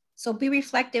coordinators. So be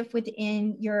reflective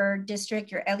within your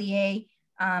district, your LEA,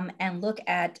 and look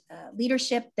at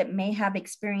leadership that may have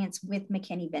experience with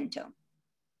McKinney-Vento.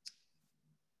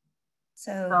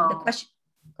 So the question,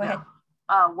 go ahead.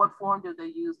 What form do they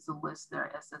use to list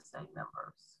their SSA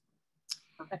members?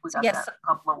 I think we got yes, that a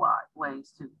couple of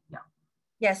ways too, yeah.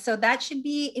 Yes, so that should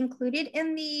be included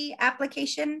in the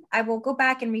application. I will go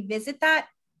back and revisit that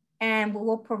and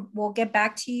we'll get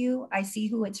back to you. I see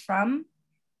who it's from.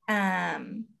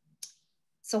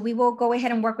 So we will go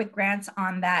ahead and work with grants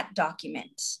on that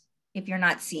document. If you're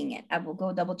not seeing it, I will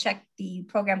go double check the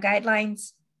program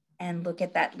guidelines and look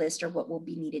at that list or what will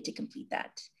be needed to complete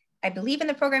that. I believe in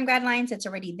the program guidelines, it's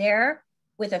already there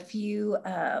with a few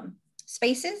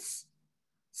spaces.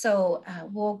 So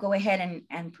we'll go ahead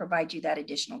and provide you that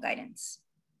additional guidance.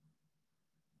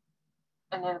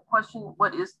 And then a question,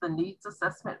 what is the needs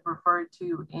assessment referred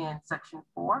to in section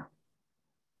 4?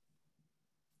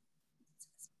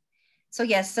 So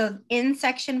yes, so in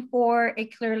section 4,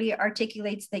 it clearly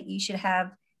articulates that you should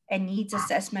have a needs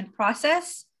assessment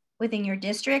process within your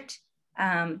district.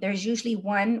 There's usually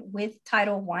one with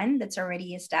Title I that's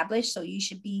already established. So you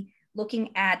should be looking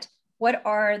at what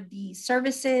are the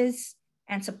services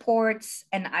and supports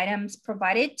and items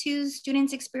provided to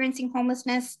students experiencing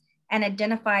homelessness and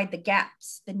identify the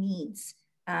gaps, the needs,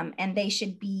 and they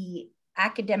should be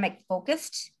academic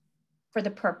focused for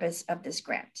the purpose of this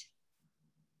grant.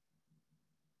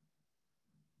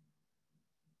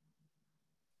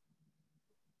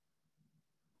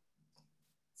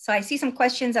 So I see some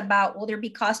questions about, will there be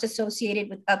cost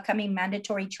associated with upcoming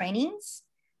mandatory trainings?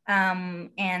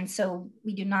 And so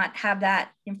we do not have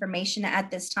that information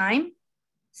at this time.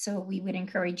 So we would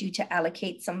encourage you to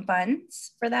allocate some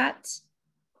funds for that.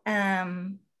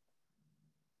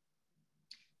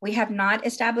 We have not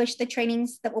established the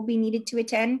trainings that will be needed to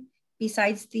attend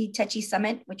besides the Touchy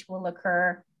Summit, which will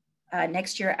occur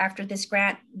next year after this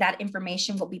grant. That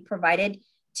information will be provided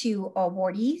to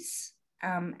awardees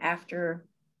after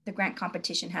the grant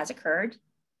competition has occurred.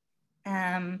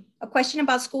 A question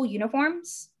about school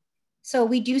uniforms. So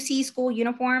we do see school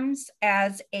uniforms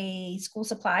as a school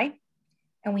supply,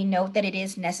 and we note that it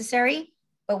is necessary,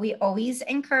 but we always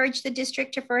encourage the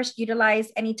district to first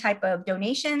utilize any type of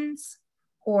donations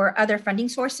or other funding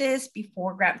sources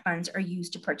before grant funds are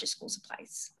used to purchase school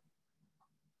supplies.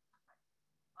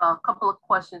 A couple of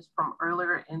questions from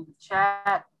earlier in the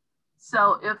chat.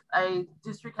 So if a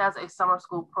district has a summer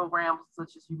school program,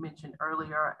 such as you mentioned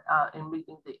earlier, in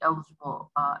meeting the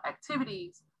eligible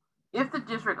activities, if the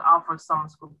district offers summer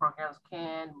school programs,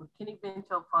 can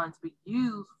McKinney-Vento funds be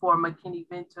used for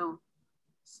McKinney-Vento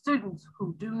students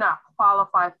who do not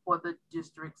qualify for the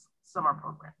district's summer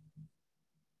program?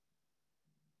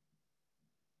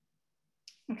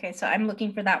 Okay, so I'm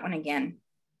looking for that one again.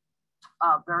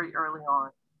 Very early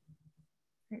on.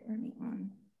 Very early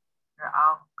on. Here,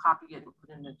 I'll copy it and put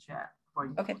it in the chat for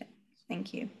you. Okay,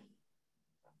 thank you.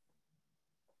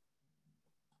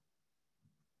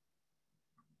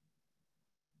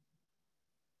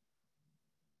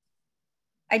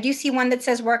 I do see one that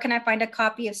says, where can I find a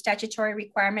copy of statutory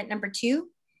requirement number 2?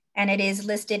 And it is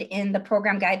listed in the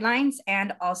program guidelines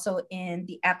and also in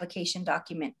the application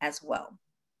document as well.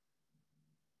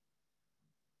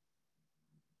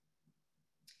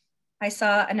 I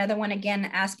saw another one again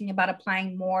asking about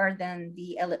applying more than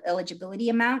the eligibility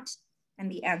amount, and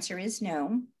the answer is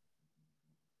no.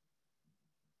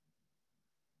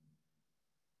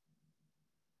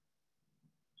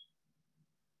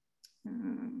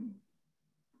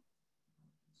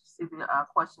 See the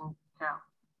question, Carol.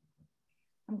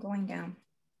 I'm going down.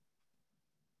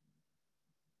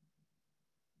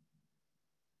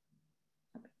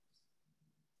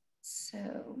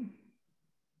 So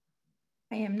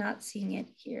I am not seeing it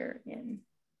here in,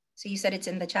 so you said it's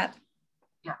in the chat?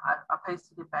 Yeah, I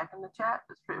pasted it back in the chat.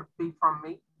 This will be from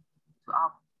me to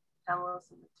our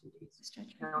panelists and the TDs.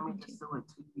 Let me just do it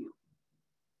to you.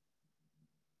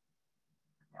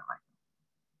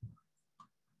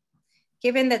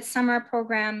 Given that summer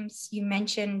programs you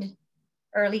mentioned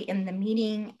early in the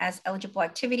meeting as eligible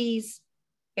activities,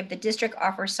 if the district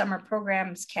offers summer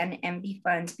programs, can MB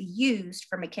funds be used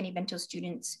for McKinney-Vento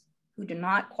students who do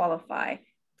not qualify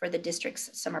for the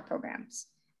district's summer programs?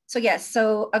 So yes,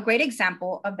 so a great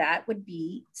example of that would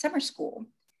be summer school.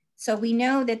 So we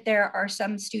know that there are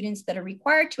some students that are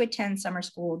required to attend summer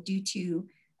school due to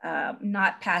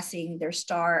not passing their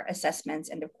STAR assessments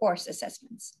and their course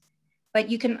assessments. But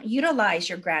you can utilize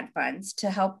your grant funds to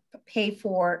help pay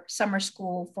for summer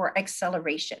school for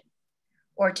acceleration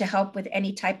or to help with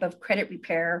any type of credit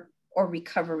repair or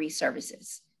recovery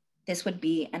services. This would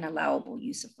be an allowable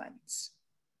use of funds.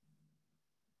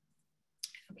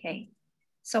 Okay,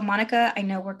 so Monica, I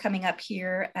know we're coming up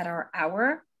here at our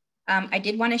hour. I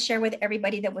did want to share with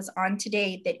everybody that was on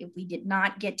today that if we did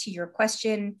not get to your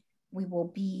question, we will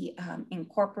be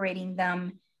incorporating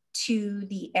them to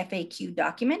the FAQ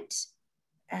document.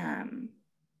 And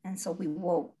so we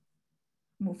will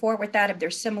move forward with that. If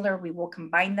they're similar, we will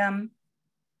combine them.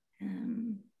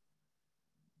 I'm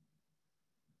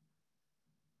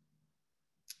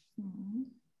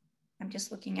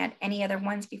just looking at any other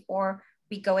ones before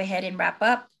we go ahead and wrap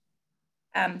up.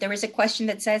 There is a question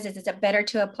that says, is it better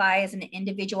to apply as an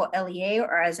individual LEA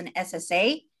or as an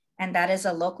SSA? And that is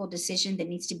a local decision that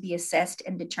needs to be assessed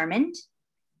and determined.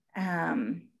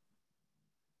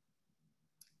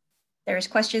 There's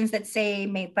questions that say,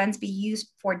 may funds be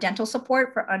used for dental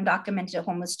support for undocumented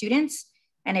homeless students?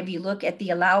 And if you look at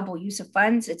the allowable use of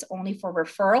funds, it's only for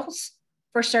referrals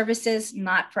for services,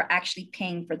 not for actually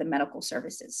paying for the medical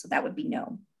services. So that would be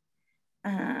no.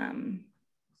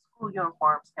 School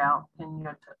uniforms count.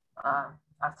 I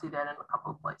see that in a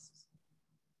couple of places.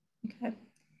 Okay.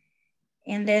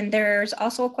 And then there's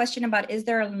also a question about, is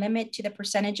there a limit to the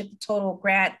percentage of the total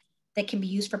grant that can be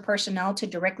used for personnel to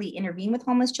directly intervene with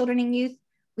homeless children and youth?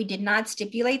 We did not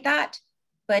stipulate that,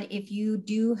 but if you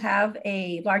do have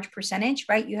a large percentage,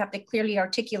 right, you have to clearly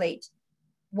articulate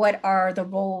what are the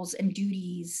roles and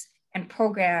duties and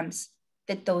programs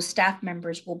that those staff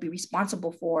members will be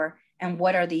responsible for, and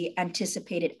what are the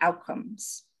anticipated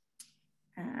outcomes.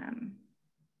 Can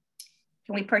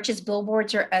we purchase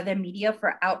billboards or other media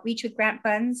for outreach with grant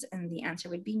funds? And the answer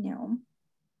would be no.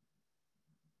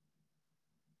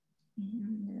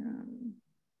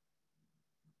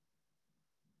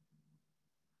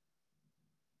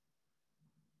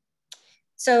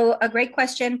 So a great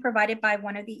question provided by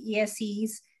one of the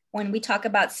ESCs when we talk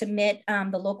about submit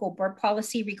the local board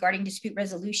policy regarding dispute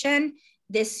resolution.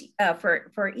 This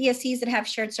for ESCs that have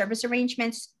shared service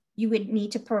arrangements, you would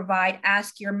need to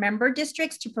ask your member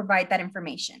districts to provide that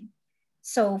information.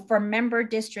 So for member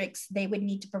districts, they would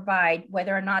need to provide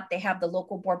whether or not they have the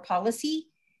local board policy,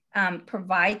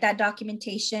 provide that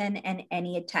documentation and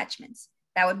any attachments.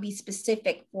 That would be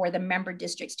specific for the member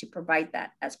districts to provide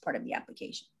that as part of the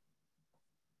application.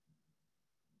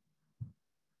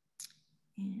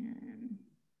 And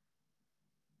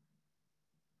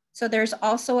so there's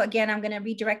also, again, I'm going to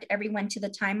redirect everyone to the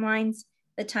timelines.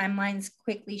 The timelines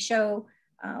quickly show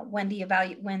when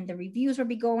the reviews will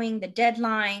be going, the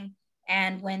deadline,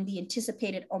 and when the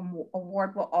anticipated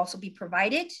award will also be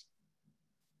provided.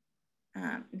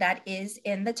 That is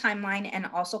in the timeline and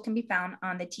also can be found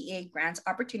on the TA Grants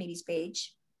Opportunities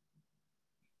page.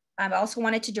 I also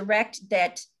wanted to direct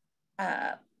that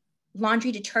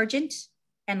laundry detergent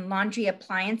and laundry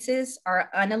appliances are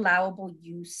unallowable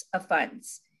use of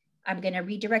funds. I'm going to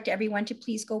redirect everyone to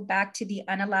please go back to the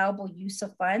unallowable use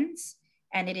of funds.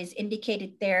 And it is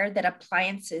indicated there that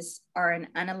appliances are an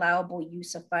unallowable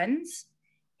use of funds.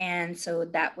 And so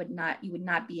that you would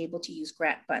not be able to use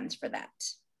grant funds for that.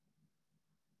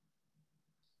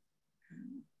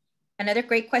 Another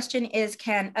great question is,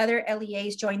 can other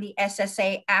LEAs join the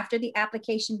SSA after the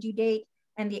application due date?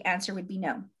 And the answer would be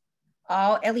no.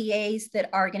 All LEAs that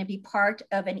are going to be part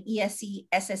of an ESC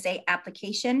SSA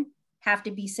application have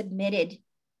to be submitted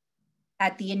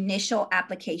at the initial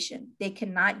application. They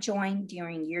cannot join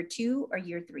during year 2 or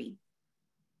year 3.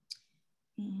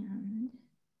 And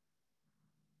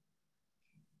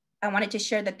I wanted to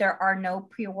share that there are no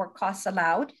pre-award costs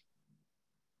allowed.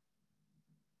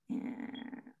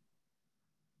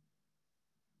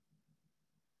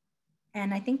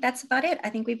 And I think that's about it. I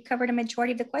think we've covered a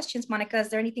majority of the questions. Monica, is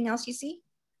there anything else you see?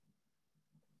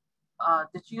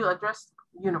 Did you address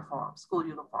uniforms, school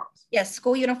uniforms? Yes,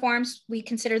 school uniforms. We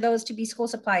consider those to be school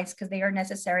supplies because they are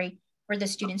necessary for the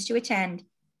students to attend.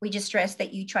 We just stress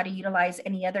that you try to utilize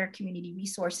any other community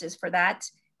resources for that.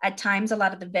 At times, a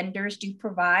lot of the vendors do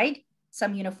provide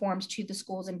some uniforms to the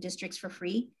schools and districts for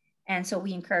free. And so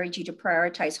we encourage you to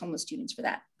prioritize homeless students for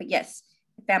that. But yes,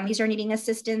 if families are needing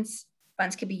assistance,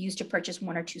 Funds can be used to purchase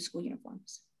 1 or 2 school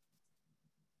uniforms.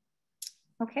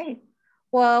 Okay,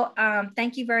 well,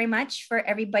 thank you very much for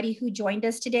everybody who joined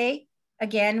us today.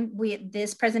 Again,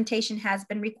 this presentation has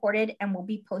been recorded and will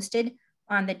be posted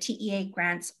on the TEA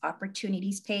Grants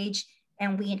Opportunities page.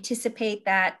 And we anticipate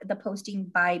that the posting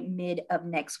by mid of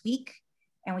next week.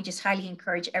 And we just highly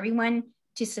encourage everyone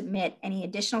to submit any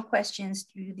additional questions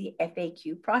through the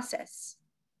FAQ process.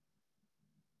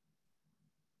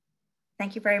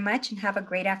 Thank you very much and have a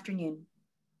great afternoon.